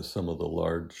big as some of the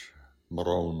large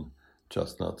marron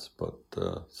chestnuts, but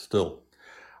still.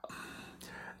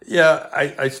 Yeah,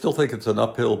 I still think it's an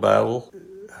uphill battle.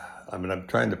 I mean, I'm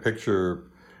trying to picture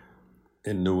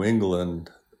in New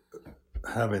England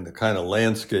having the kind of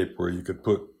landscape where you could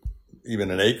put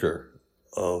even an acre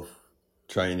of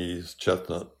Chinese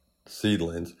chestnut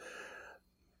seedlings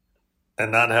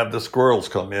and not have the squirrels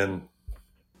come in.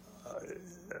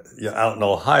 Out in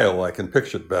Ohio, I can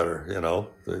picture it better,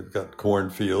 They've got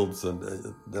cornfields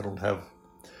and they don't have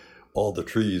all the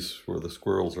trees where the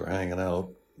squirrels are hanging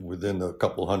out within a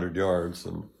couple 100 yards,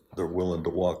 and they're willing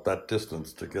to walk that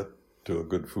distance to get to a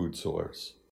good food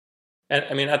source. And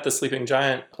I mean, at the Sleeping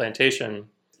Giant plantation,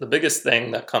 the biggest thing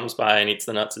that comes by and eats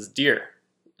the nuts is deer,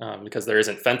 because there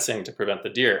isn't fencing to prevent the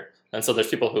deer. And so there's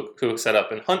people who set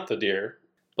up and hunt the deer.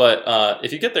 But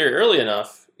if you get there early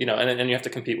enough, and you have to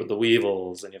compete with the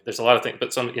weevils, and there's a lot of things.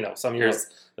 But some years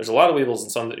there's a lot of weevils,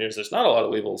 and some years there's not a lot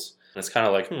of weevils. And it's kind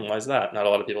of like, why is that? Not a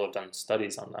lot of people have done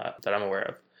studies on that I'm aware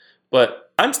of.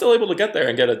 But I'm still able to get there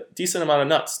and get a decent amount of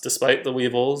nuts, despite the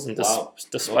weevils and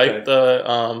despite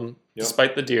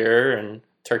despite the deer and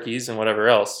turkeys and whatever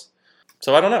else.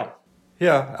 So I don't know.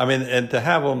 Yeah, I mean, and to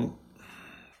have them,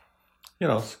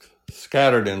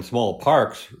 scattered in small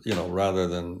parks, rather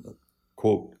than,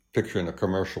 quote, picturing a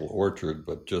commercial orchard,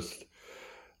 but just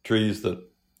trees that,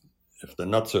 if the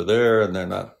nuts are there and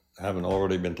haven't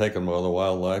already been taken by the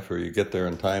wildlife, or you get there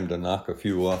in time to knock a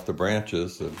few off the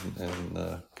branches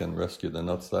and can rescue the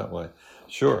nuts that way.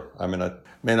 Sure. I mean, it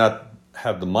may not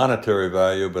have the monetary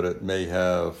value, but it may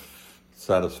have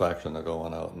satisfaction of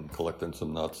going out and collecting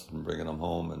some nuts and bringing them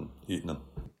home and eating them.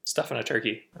 Stuffing a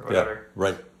turkey or whatever. Yeah,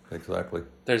 right. Exactly.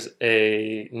 There's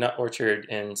a nut orchard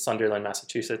in Sunderland,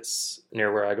 Massachusetts,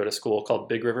 near where I go to school, called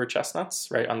Big River Chestnuts,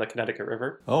 right on the Connecticut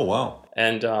River. Oh, wow.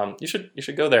 And you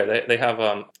should go there. They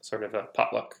have sort of a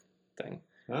potluck thing.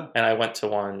 Huh. And I went to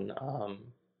one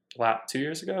 2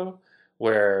 years ago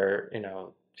where,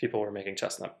 people were making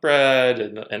chestnut bread,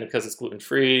 and because it's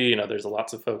gluten-free, there's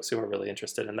lots of folks who are really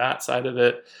interested in that side of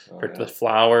it, the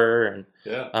flour, and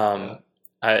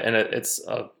it's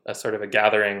a sort of a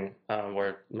gathering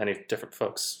where many different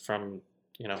folks from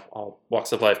all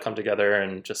walks of life come together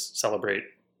and just celebrate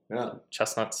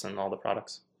chestnuts and all the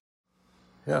products.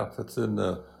 Yeah, if it's in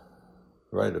the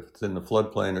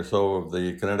floodplain or so of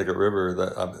the Connecticut River,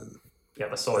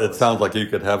 the soil. It sounds like you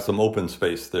could have some open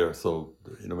space there, so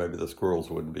maybe the squirrels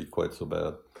wouldn't be quite so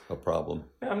bad a problem.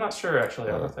 Yeah, I'm not sure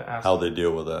actually. I'll have to ask how they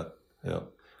deal with that. Yeah.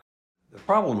 The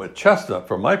problem with chestnut,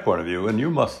 from my point of view, and you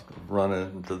must run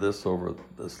into this over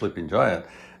the sleeping giant,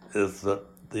 is that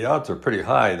the odds are pretty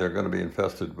high they're going to be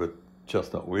infested with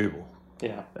chestnut weevil.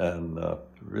 Yeah. And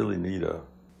really need a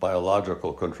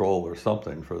biological control or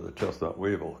something for the chestnut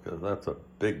weevil, because that's a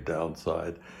big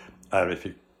downside. And if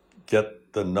you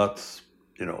get the nuts,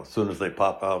 as soon as they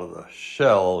pop out of the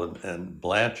shell and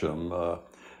blanch them,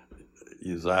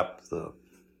 you zap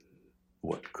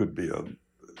what could be a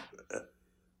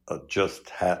just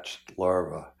hatched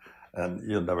larva, and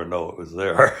you'll never know it was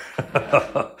there.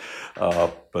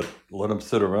 But let them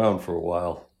sit around for a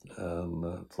while, and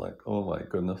it's like, oh my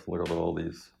goodness, look at all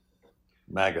these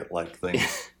maggot-like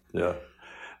things. Yeah,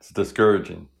 it's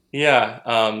discouraging. Yeah,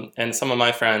 and some of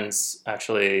my friends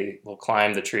actually will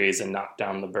climb the trees and knock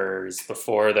down the burrs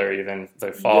before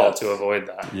they fall to avoid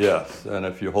that. Yes, and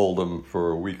if you hold them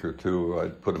for a week or two,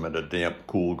 I'd put them in a damp,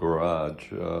 cool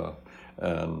garage,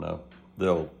 and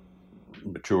they'll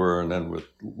mature, and then with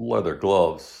leather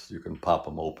gloves, you can pop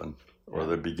them open, or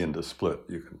they begin to split.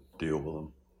 You can deal with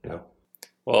them. Yeah.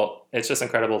 Well, it's just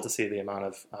incredible to see the amount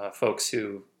of folks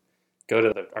who go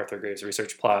to the Arthur Graves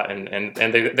research plot, and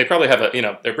they probably have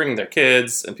they're bringing their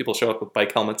kids, and people show up with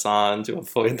bike helmets on to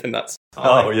avoid the nuts.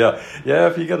 Oh yeah.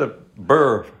 If you get a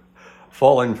burr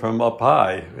falling from up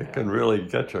high, it can really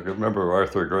get you. I remember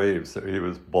Arthur Graves, he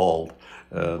was bald,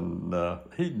 and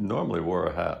he normally wore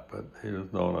a hat, but he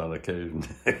was known on occasion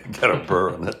to get a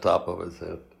burr on the top of his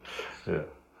head.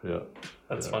 Yeah.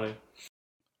 That's funny.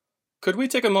 Could we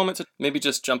take a moment to maybe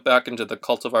just jump back into the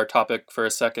cultivar topic for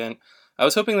a second? I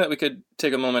was hoping that we could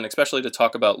take a moment, especially to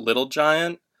talk about Little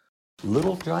Giant.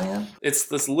 Little Giant? It's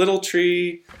this little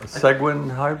tree. A Seguin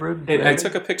hybrid? I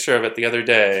took a picture of it the other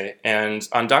day, and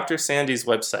on Dr. Sandy's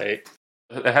website,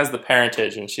 it has the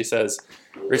parentage, and she says,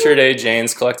 Richard A.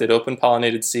 Jaynes collected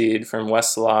open-pollinated seed from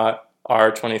West Lot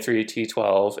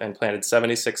R23T12 and planted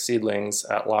 76 seedlings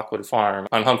at Lockwood Farm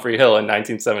on Humphrey Hill in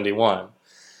 1971.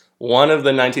 One of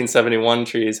the 1971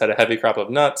 trees had a heavy crop of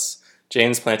nuts.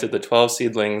 Jaynes planted the 12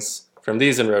 seedlings from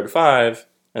these in road 5,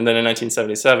 and then in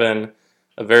 1977,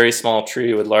 a very small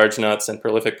tree with large nuts and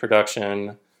prolific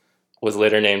production was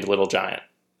later named Little Giant.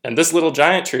 And this Little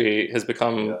Giant tree has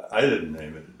become... Yeah, I didn't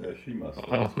name it. She must have.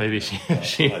 Well, maybe she...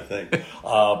 I think.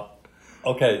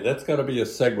 Okay, that's got to be a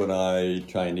Seguin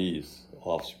Chinese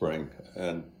offspring,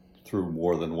 and through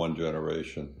more than one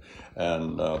generation.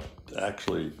 And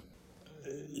actually,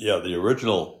 the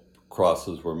original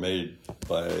crosses were made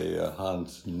by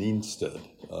Hans Niensted,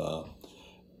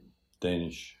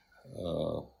 Danish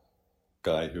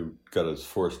guy who got his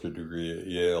forestry degree at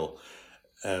Yale.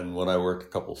 And when I worked a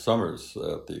couple summers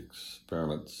at the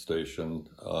experiment station,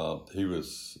 he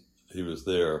was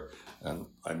there, and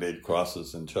I made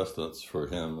crosses and chestnuts for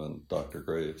him and Dr.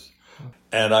 Graves.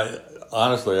 And I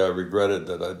regretted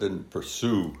that I didn't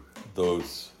pursue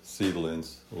those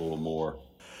seedlings a little more,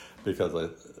 because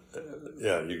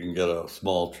you can get a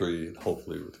small tree,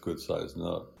 hopefully with a good-sized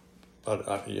nut.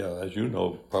 But yeah, as you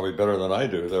know, probably better than I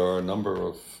do, there are a number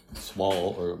of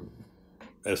small or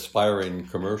aspiring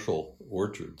commercial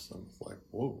orchards. And it's like,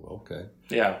 whoa, okay.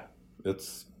 Yeah.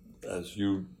 It's, as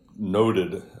you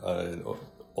noted,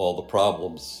 all the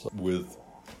problems with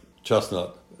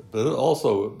chestnut, but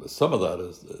also some of that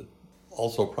is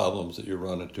also problems that you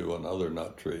run into on other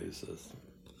nut trees. Is,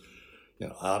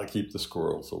 how to keep the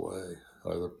squirrels away.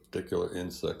 Are there particular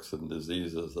insects and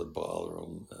diseases that bother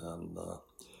them?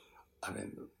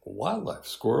 And wildlife,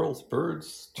 squirrels,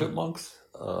 birds, chipmunks,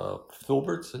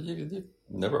 filberts. You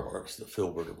never harvest a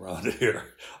filbert around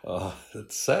here.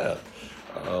 It's sad.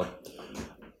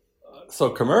 So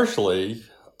commercially,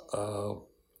 you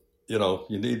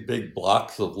need big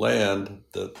blocks of land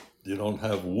that you don't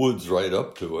have woods right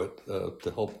up to it to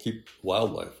help keep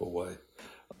wildlife away.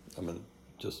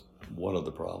 Just one of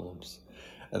the problems.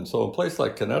 And so a place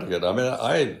like Connecticut,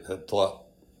 I had thought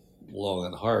long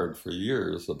and hard for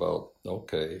years about,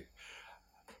 okay,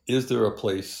 is there a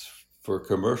place for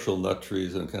commercial nut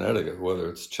trees in Connecticut, whether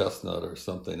it's chestnut or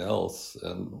something else?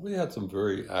 And we had some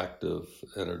very active,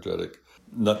 energetic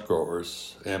nut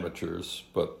growers, amateurs,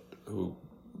 but who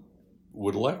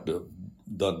would like to have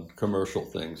done commercial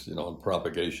things, in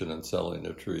propagation and selling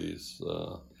of trees.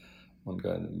 One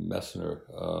guy named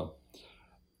Messner,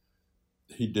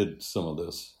 he did some of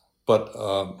this. But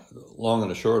long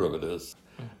and the short of it is,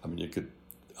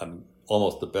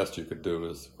 almost the best you could do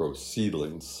is grow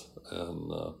seedlings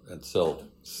and sell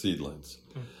seedlings.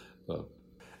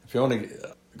 If you're only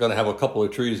going to have a couple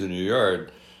of trees in your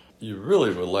yard, you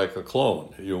really would like a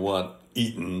clone. You want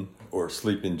Eaton or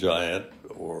Sleeping Giant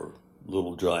or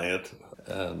Little Giant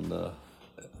and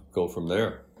go from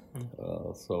there.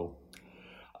 So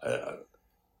I'm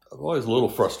always a little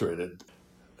frustrated.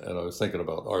 And I was thinking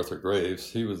about Arthur Graves.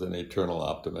 He was an eternal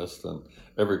optimist, and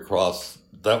every cross,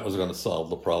 that was going to solve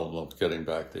the problem of getting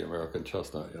back the American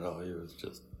chestnut. He was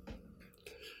just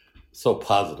so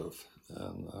positive.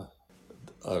 And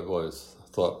I've always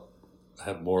thought I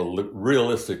had a more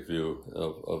realistic view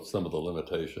of some of the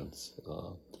limitations,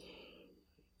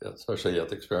 especially at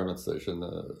the experiment station,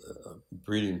 a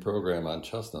breeding program on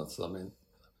chestnuts. You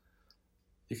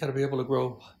got to be able to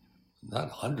grow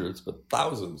not hundreds, but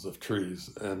thousands of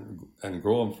trees and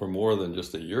grow them for more than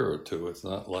just a year or two. It's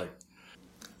not like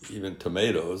even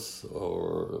tomatoes,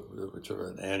 which are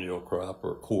an annual crop,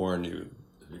 or corn.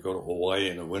 If you go to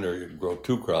Hawaii in the winter, you can grow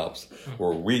 2 crops,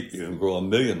 or wheat, you can grow 1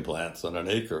 million plants on an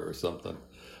acre or something.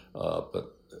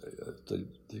 But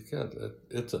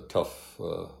it's a tough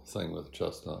thing with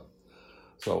chestnut.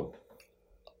 So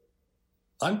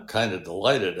I'm kind of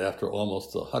delighted after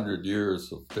almost 100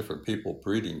 years of different people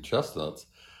breeding chestnuts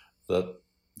that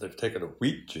they've taken a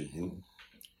wheat gene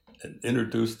and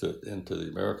introduced it into the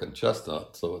American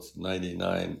chestnut. So it's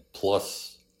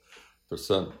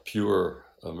 99+% pure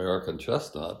American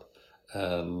chestnut.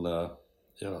 And,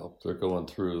 they're going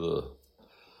through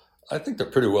I think they're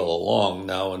pretty well along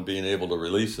now in being able to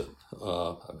release it.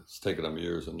 It's taken them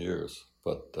years and years.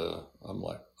 But I'm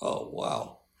like, oh,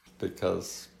 wow.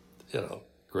 Because,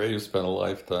 Graves spent a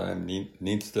lifetime.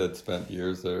 Nienstedt spent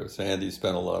years there. Sandy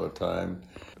spent a lot of time.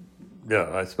 Yeah,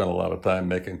 I spent a lot of time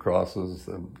making crosses.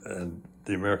 And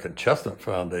the American Chestnut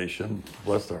Foundation,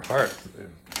 bless their heart, they've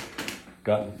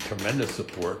gotten tremendous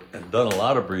support and done a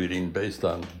lot of breeding based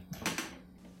on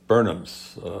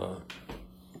Burnham's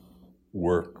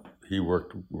work. He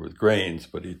worked with grains,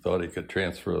 but he thought he could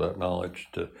transfer that knowledge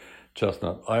to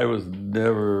chestnut. I have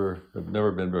never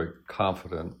been very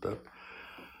confident that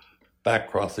back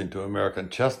crossing to American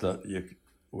chestnut, you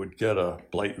would get a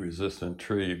blight-resistant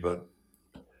tree, but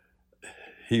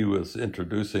he was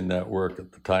introducing that work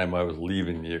at the time I was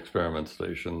leaving the experiment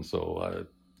station, so I've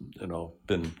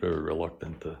been very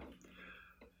reluctant to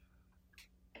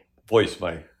voice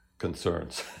my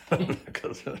concerns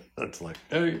because it's like,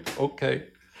 hey, okay.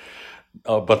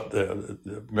 But the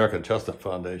American Chestnut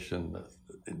Foundation,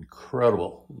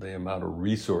 incredible the amount of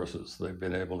resources they've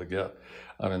been able to get.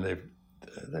 They've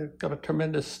got a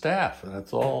tremendous staff, and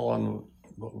it's all on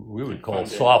what we would call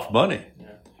soft money.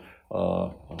 Yeah.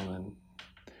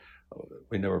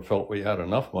 We never felt we had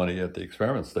enough money at the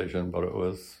experiment station, but it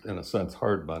was, in a sense,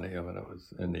 hard money. It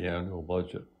was in the annual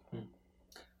budget.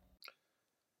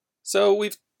 So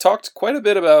we've talked quite a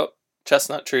bit about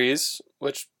chestnut trees,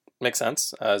 which makes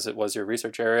sense, as it was your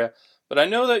research area. But I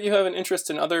know that you have an interest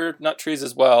in other nut trees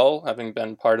as well, having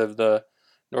been part of the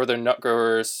Northern Nut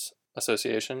Growers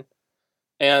Association.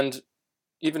 And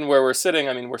even where we're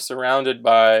sitting, we're surrounded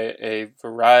by a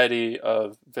variety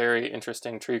of very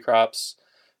interesting tree crops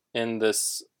in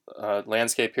this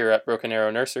landscape here at Broken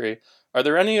Arrow Nursery. Are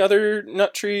there any other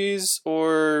nut trees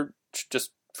or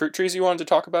just fruit trees you wanted to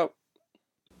talk about?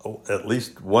 at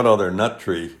least one other nut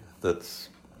tree that's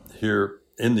here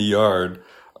in the yard,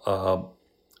 a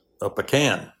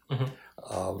pecan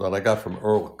that I got from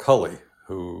Earl Cully,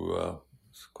 who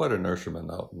is quite a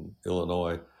nurseryman out in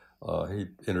Illinois. He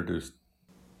introduced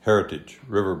heritage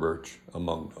river birch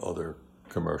among other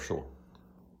commercial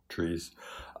trees.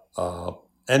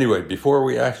 Anyway, before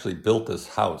we actually built this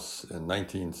house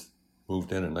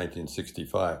moved in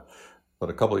 1965, but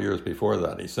a couple of years before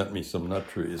that, he sent me some nut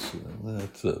trees.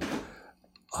 That's a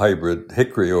hybrid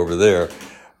hickory over there.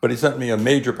 But he sent me a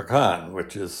major pecan,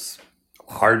 which is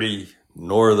hardy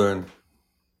northern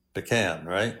pecan,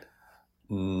 right?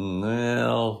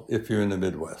 Well, if you're in the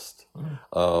Midwest.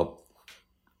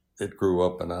 It grew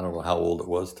up, and I don't know how old it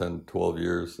was, 10, 12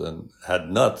 years, and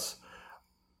had nuts,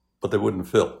 but they wouldn't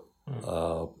fill.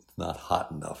 It's not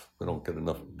hot enough. We don't get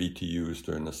enough BTUs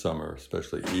during the summer,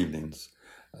 especially evenings.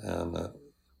 And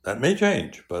that may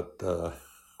change, but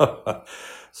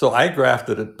so I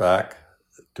grafted it back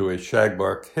to a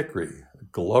shagbark hickory,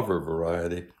 Glover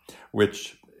variety,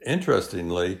 which,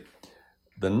 interestingly,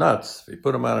 the nuts, if you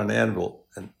put them on an anvil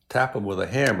and tap them with a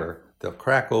hammer, they'll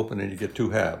crack open and you get two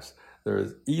halves. They're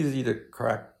as easy to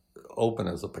crack open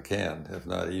as a pecan, if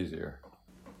not easier.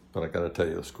 But I got to tell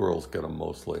you, the squirrels get them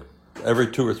mostly.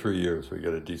 Every 2 or 3 years we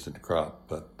get a decent crop,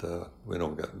 but we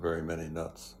don't get very many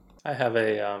nuts. I have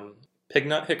a pig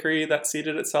nut hickory that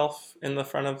seeded itself in the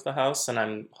front of the house, and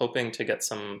I'm hoping to get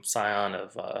some scion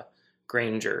of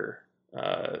Granger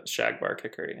shagbark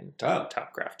hickory and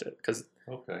top graft it, because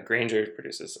Granger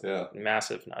produces a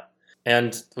massive nut.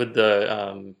 And with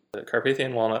the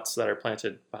Carpathian walnuts that are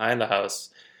planted behind the house,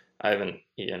 I haven't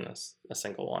eaten a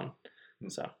single one.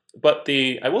 So, but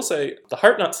I will say the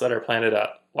heart nuts that are planted at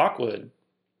Lockwood,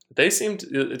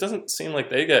 it doesn't seem like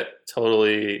they get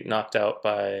totally knocked out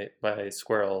by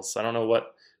squirrels. I don't know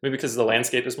maybe because the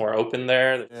landscape is more open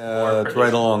there. Yeah, it's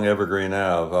right along Evergreen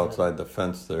Ave, outside the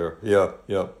fence there. Yeah.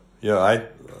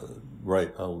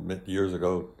 I'll admit, years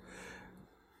ago,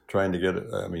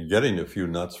 getting a few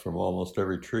nuts from almost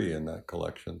every tree in that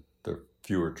collection. There are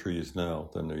fewer trees now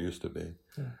than there used to be.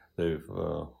 Yeah.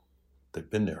 They've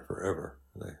been there forever.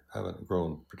 They haven't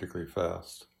grown particularly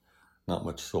fast. Not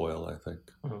much soil, I think.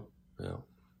 Yeah.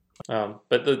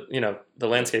 But the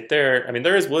landscape there,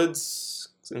 there is woods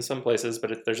in some places,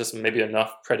 but there's just maybe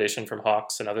enough predation from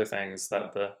hawks and other things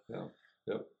that the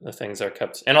things are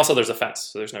kept. And also there's a fence,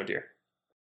 so there's no deer.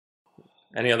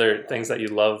 Any other things that you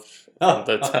loved?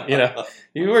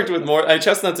 You worked with more.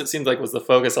 Chestnuts, it seemed like, was the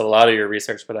focus of a lot of your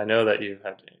research, but I know that you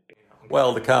had.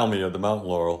 Well, the kalmia, the mountain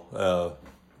laurel,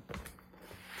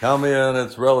 kalmia and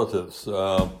its relatives.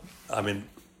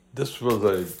 This was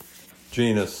a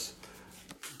genus,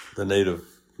 the native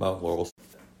mountain laurels,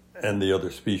 and the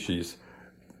other species.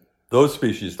 Those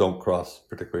species don't cross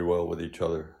particularly well with each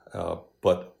other,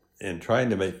 but in trying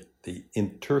to make the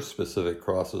interspecific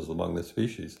crosses among the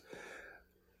species,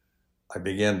 I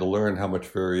began to learn how much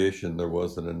variation there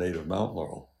was in a native mountain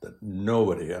laurel that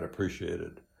nobody had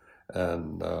appreciated.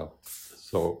 And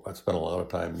so I spent a lot of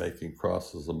time making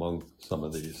crosses among some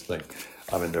of these things.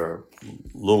 There are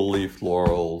little-leafed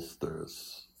laurels,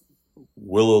 there's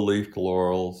willow-leafed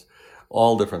laurels,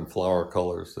 all different flower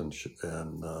colors and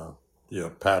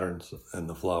patterns in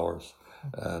the flowers.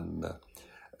 And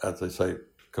as I say,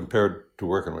 compared to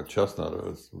working with chestnut, it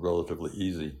was relatively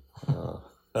easy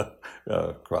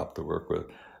crop to work with.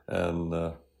 And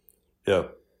the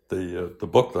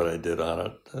book that I did on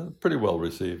it, pretty well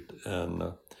received,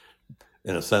 and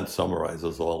in a sense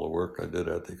summarizes all the work I did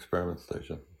at the experiment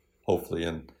station, hopefully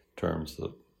in terms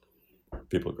that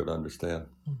people could understand.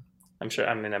 I'm sure.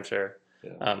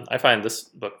 Yeah. I find this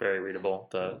book very readable,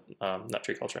 the Nut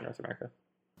Tree Culture in North America.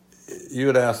 You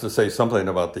had asked to say something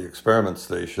about the experiment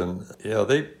station. Yeah,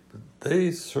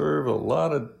 they serve a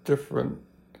lot of different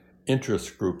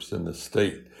interest groups in the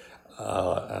state.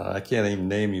 And I can't even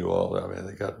name you all.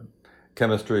 They got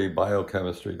chemistry,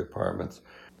 biochemistry departments.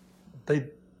 They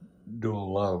do a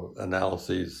lot of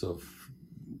analyses of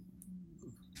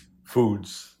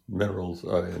foods, minerals,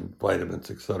 and vitamins,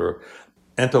 etc.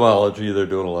 Entomology, they're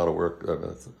doing a lot of work.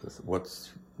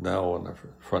 What's now on the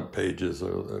front pages,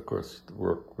 of course,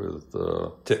 work with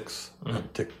ticks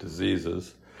and tick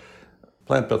diseases.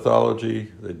 Plant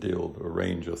pathology, they deal with a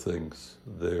range of things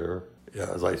there. Yeah,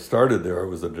 as I started there, it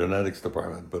was a genetics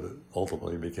department, but it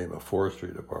ultimately became a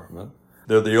forestry department.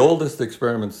 They're the oldest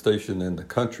experiment station in the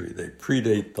country. They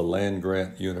predate the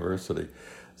land-grant university.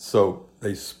 So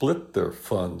they split their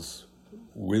funds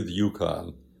with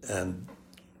UConn, and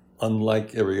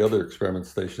unlike every other experiment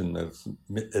station that's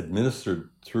administered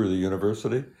through the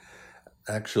university,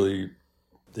 actually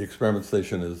the experiment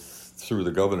station is through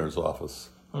the governor's office.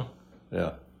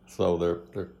 Yeah. So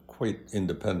they're quite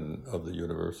independent of the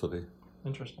university.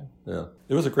 Interesting. Yeah,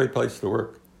 it was a great place to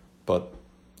work, but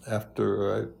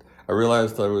after I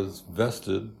realized I was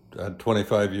vested, I had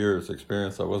 25 years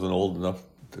experience. I wasn't old enough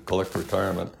to collect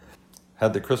retirement.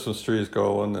 Had the Christmas trees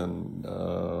going and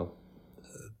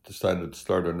decided to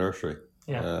start a nursery.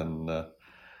 Yeah. And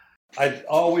I'd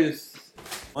always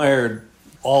admired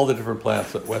all the different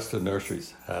plants that Weston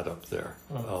Nurseries had up there.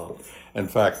 In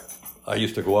fact, I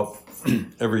used to go up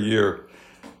every year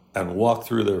and walk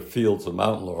through their fields of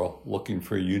mountain laurel looking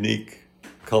for unique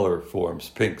color forms,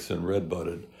 pinks and red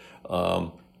budded.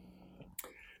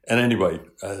 And anyway,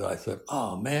 I said,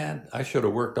 oh man, I should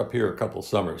have worked up here a couple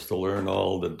summers to learn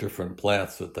all the different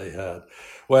plants that they had.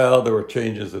 Well, there were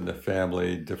changes in the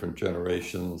family, different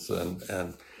generations,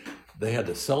 and they had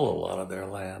to sell a lot of their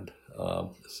land.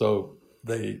 So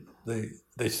they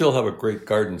still have a great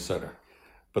garden center,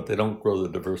 but they don't grow the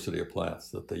diversity of plants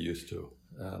that they used to.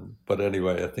 But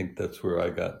anyway, I think that's where I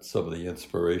got some of the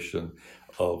inspiration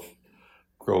of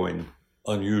growing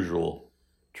unusual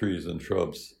trees and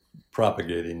shrubs,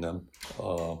 propagating them,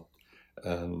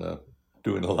 and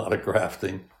doing a lot of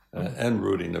grafting and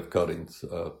rooting of cuttings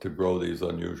to grow these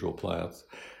unusual plants.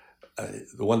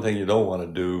 The one thing you don't want to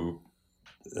do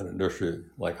in a nursery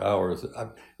like ours,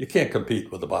 you can't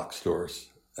compete with the box stores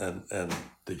and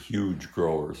the huge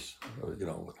growers,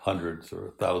 with hundreds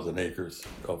or 1,000 acres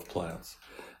of plants.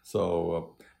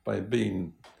 So by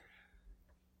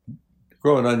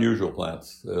growing unusual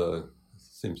plants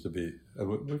seems to be,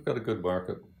 we've got a good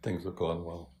market. Things have gone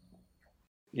well.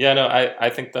 Yeah, no, I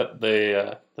think that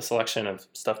the selection of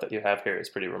stuff that you have here is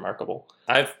pretty remarkable.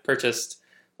 I've purchased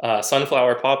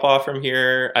sunflower pawpaw from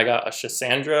here. I got a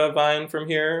Schisandra vine from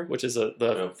here, which is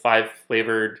the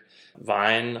 5-flavored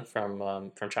vine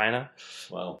from China.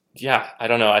 Wow. Yeah, I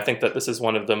don't know. I think that this is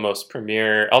one of the most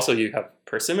premier. Also, you have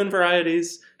persimmon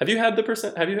varieties. Have you had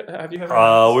the Have you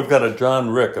ever? We've got a John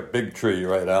Rick, a big tree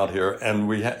right out here,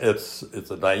 and it's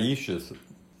a dioecious.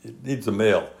 It needs a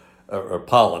male or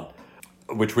pollen,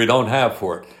 which we don't have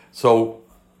for it. So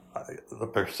the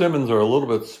persimmons are a little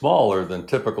bit smaller than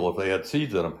typical if they had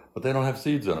seeds in them, but they don't have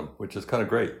seeds in them, which is kind of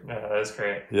great. Yeah, that is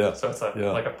great. Yeah. So it's like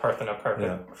a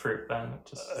parthenocarpic fruit then.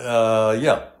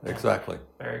 Yeah, exactly.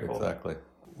 Very cool. Exactly.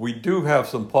 We do have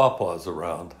some pawpaws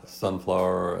around,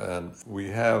 sunflower, and we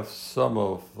have some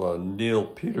of Neil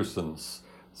Peterson's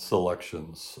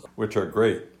selections, which are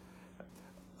great.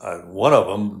 One of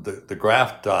them, the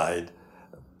graft died,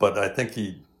 but I think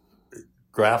he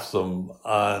grafts them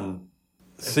on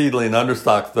seedling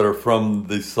understocks that are from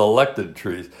the selected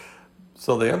trees.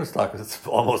 So the understock is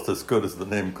almost as good as the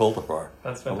name cultivar.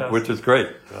 That's fantastic. Which is great,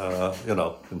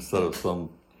 instead of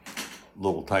some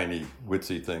little tiny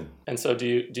witsy thing. And so do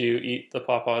you eat the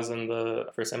pawpaws and the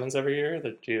persimmons every year?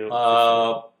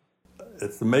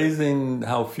 It's amazing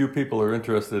how few people are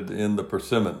interested in the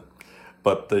persimmon.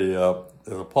 But the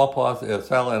pawpaws,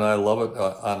 Sally and I love it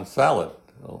on salad.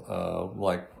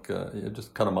 You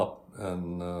just cut them up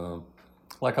and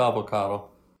like avocado.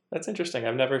 That's interesting.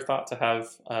 I've never thought to have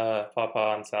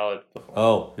pawpaw on salad before.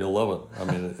 Oh, you'll love it. I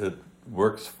mean, it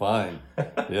works fine.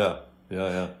 Yeah.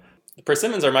 The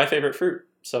persimmons are my favorite fruit,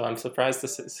 so I'm surprised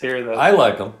to hear that. I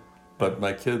like them, but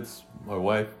my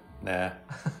wife, nah.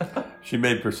 She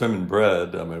made persimmon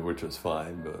bread, which is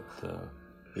fine, but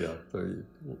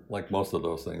like most of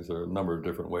those things, there are a number of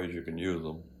different ways you can use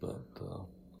them. But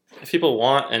if people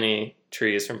want any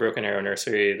trees from Broken Arrow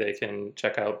Nursery, they can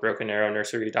check out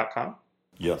brokenarrownursery.com.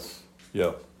 Yes,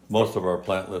 yeah. Most of our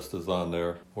plant list is on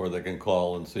there, or they can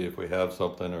call and see if we have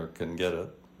something or can get it.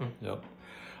 Yep.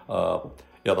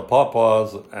 The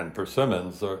pawpaws and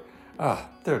persimmons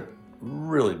they're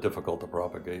really difficult to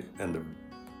propagate, and they're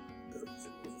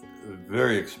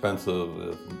very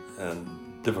expensive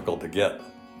and difficult to get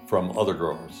from other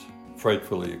growers.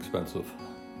 Frightfully expensive.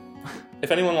 If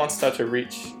anyone wants to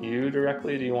reach you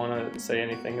directly, do you want to say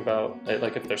anything about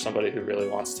like if there's somebody who really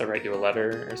wants to write you a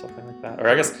letter or something like that? Or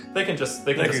I guess they can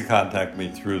contact me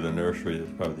through the nursery.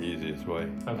 It's probably the easiest way.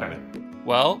 Okay.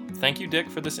 Well, thank you,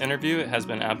 Dick, for this interview. It has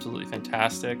been absolutely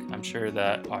fantastic. I'm sure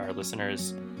that our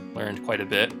listeners learned quite a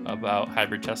bit about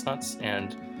hybrid chestnuts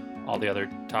and all the other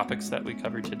topics that we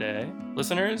covered today.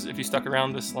 Listeners, if you stuck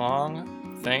around this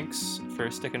long, thanks for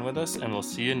sticking with us, and we'll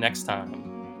see you next time.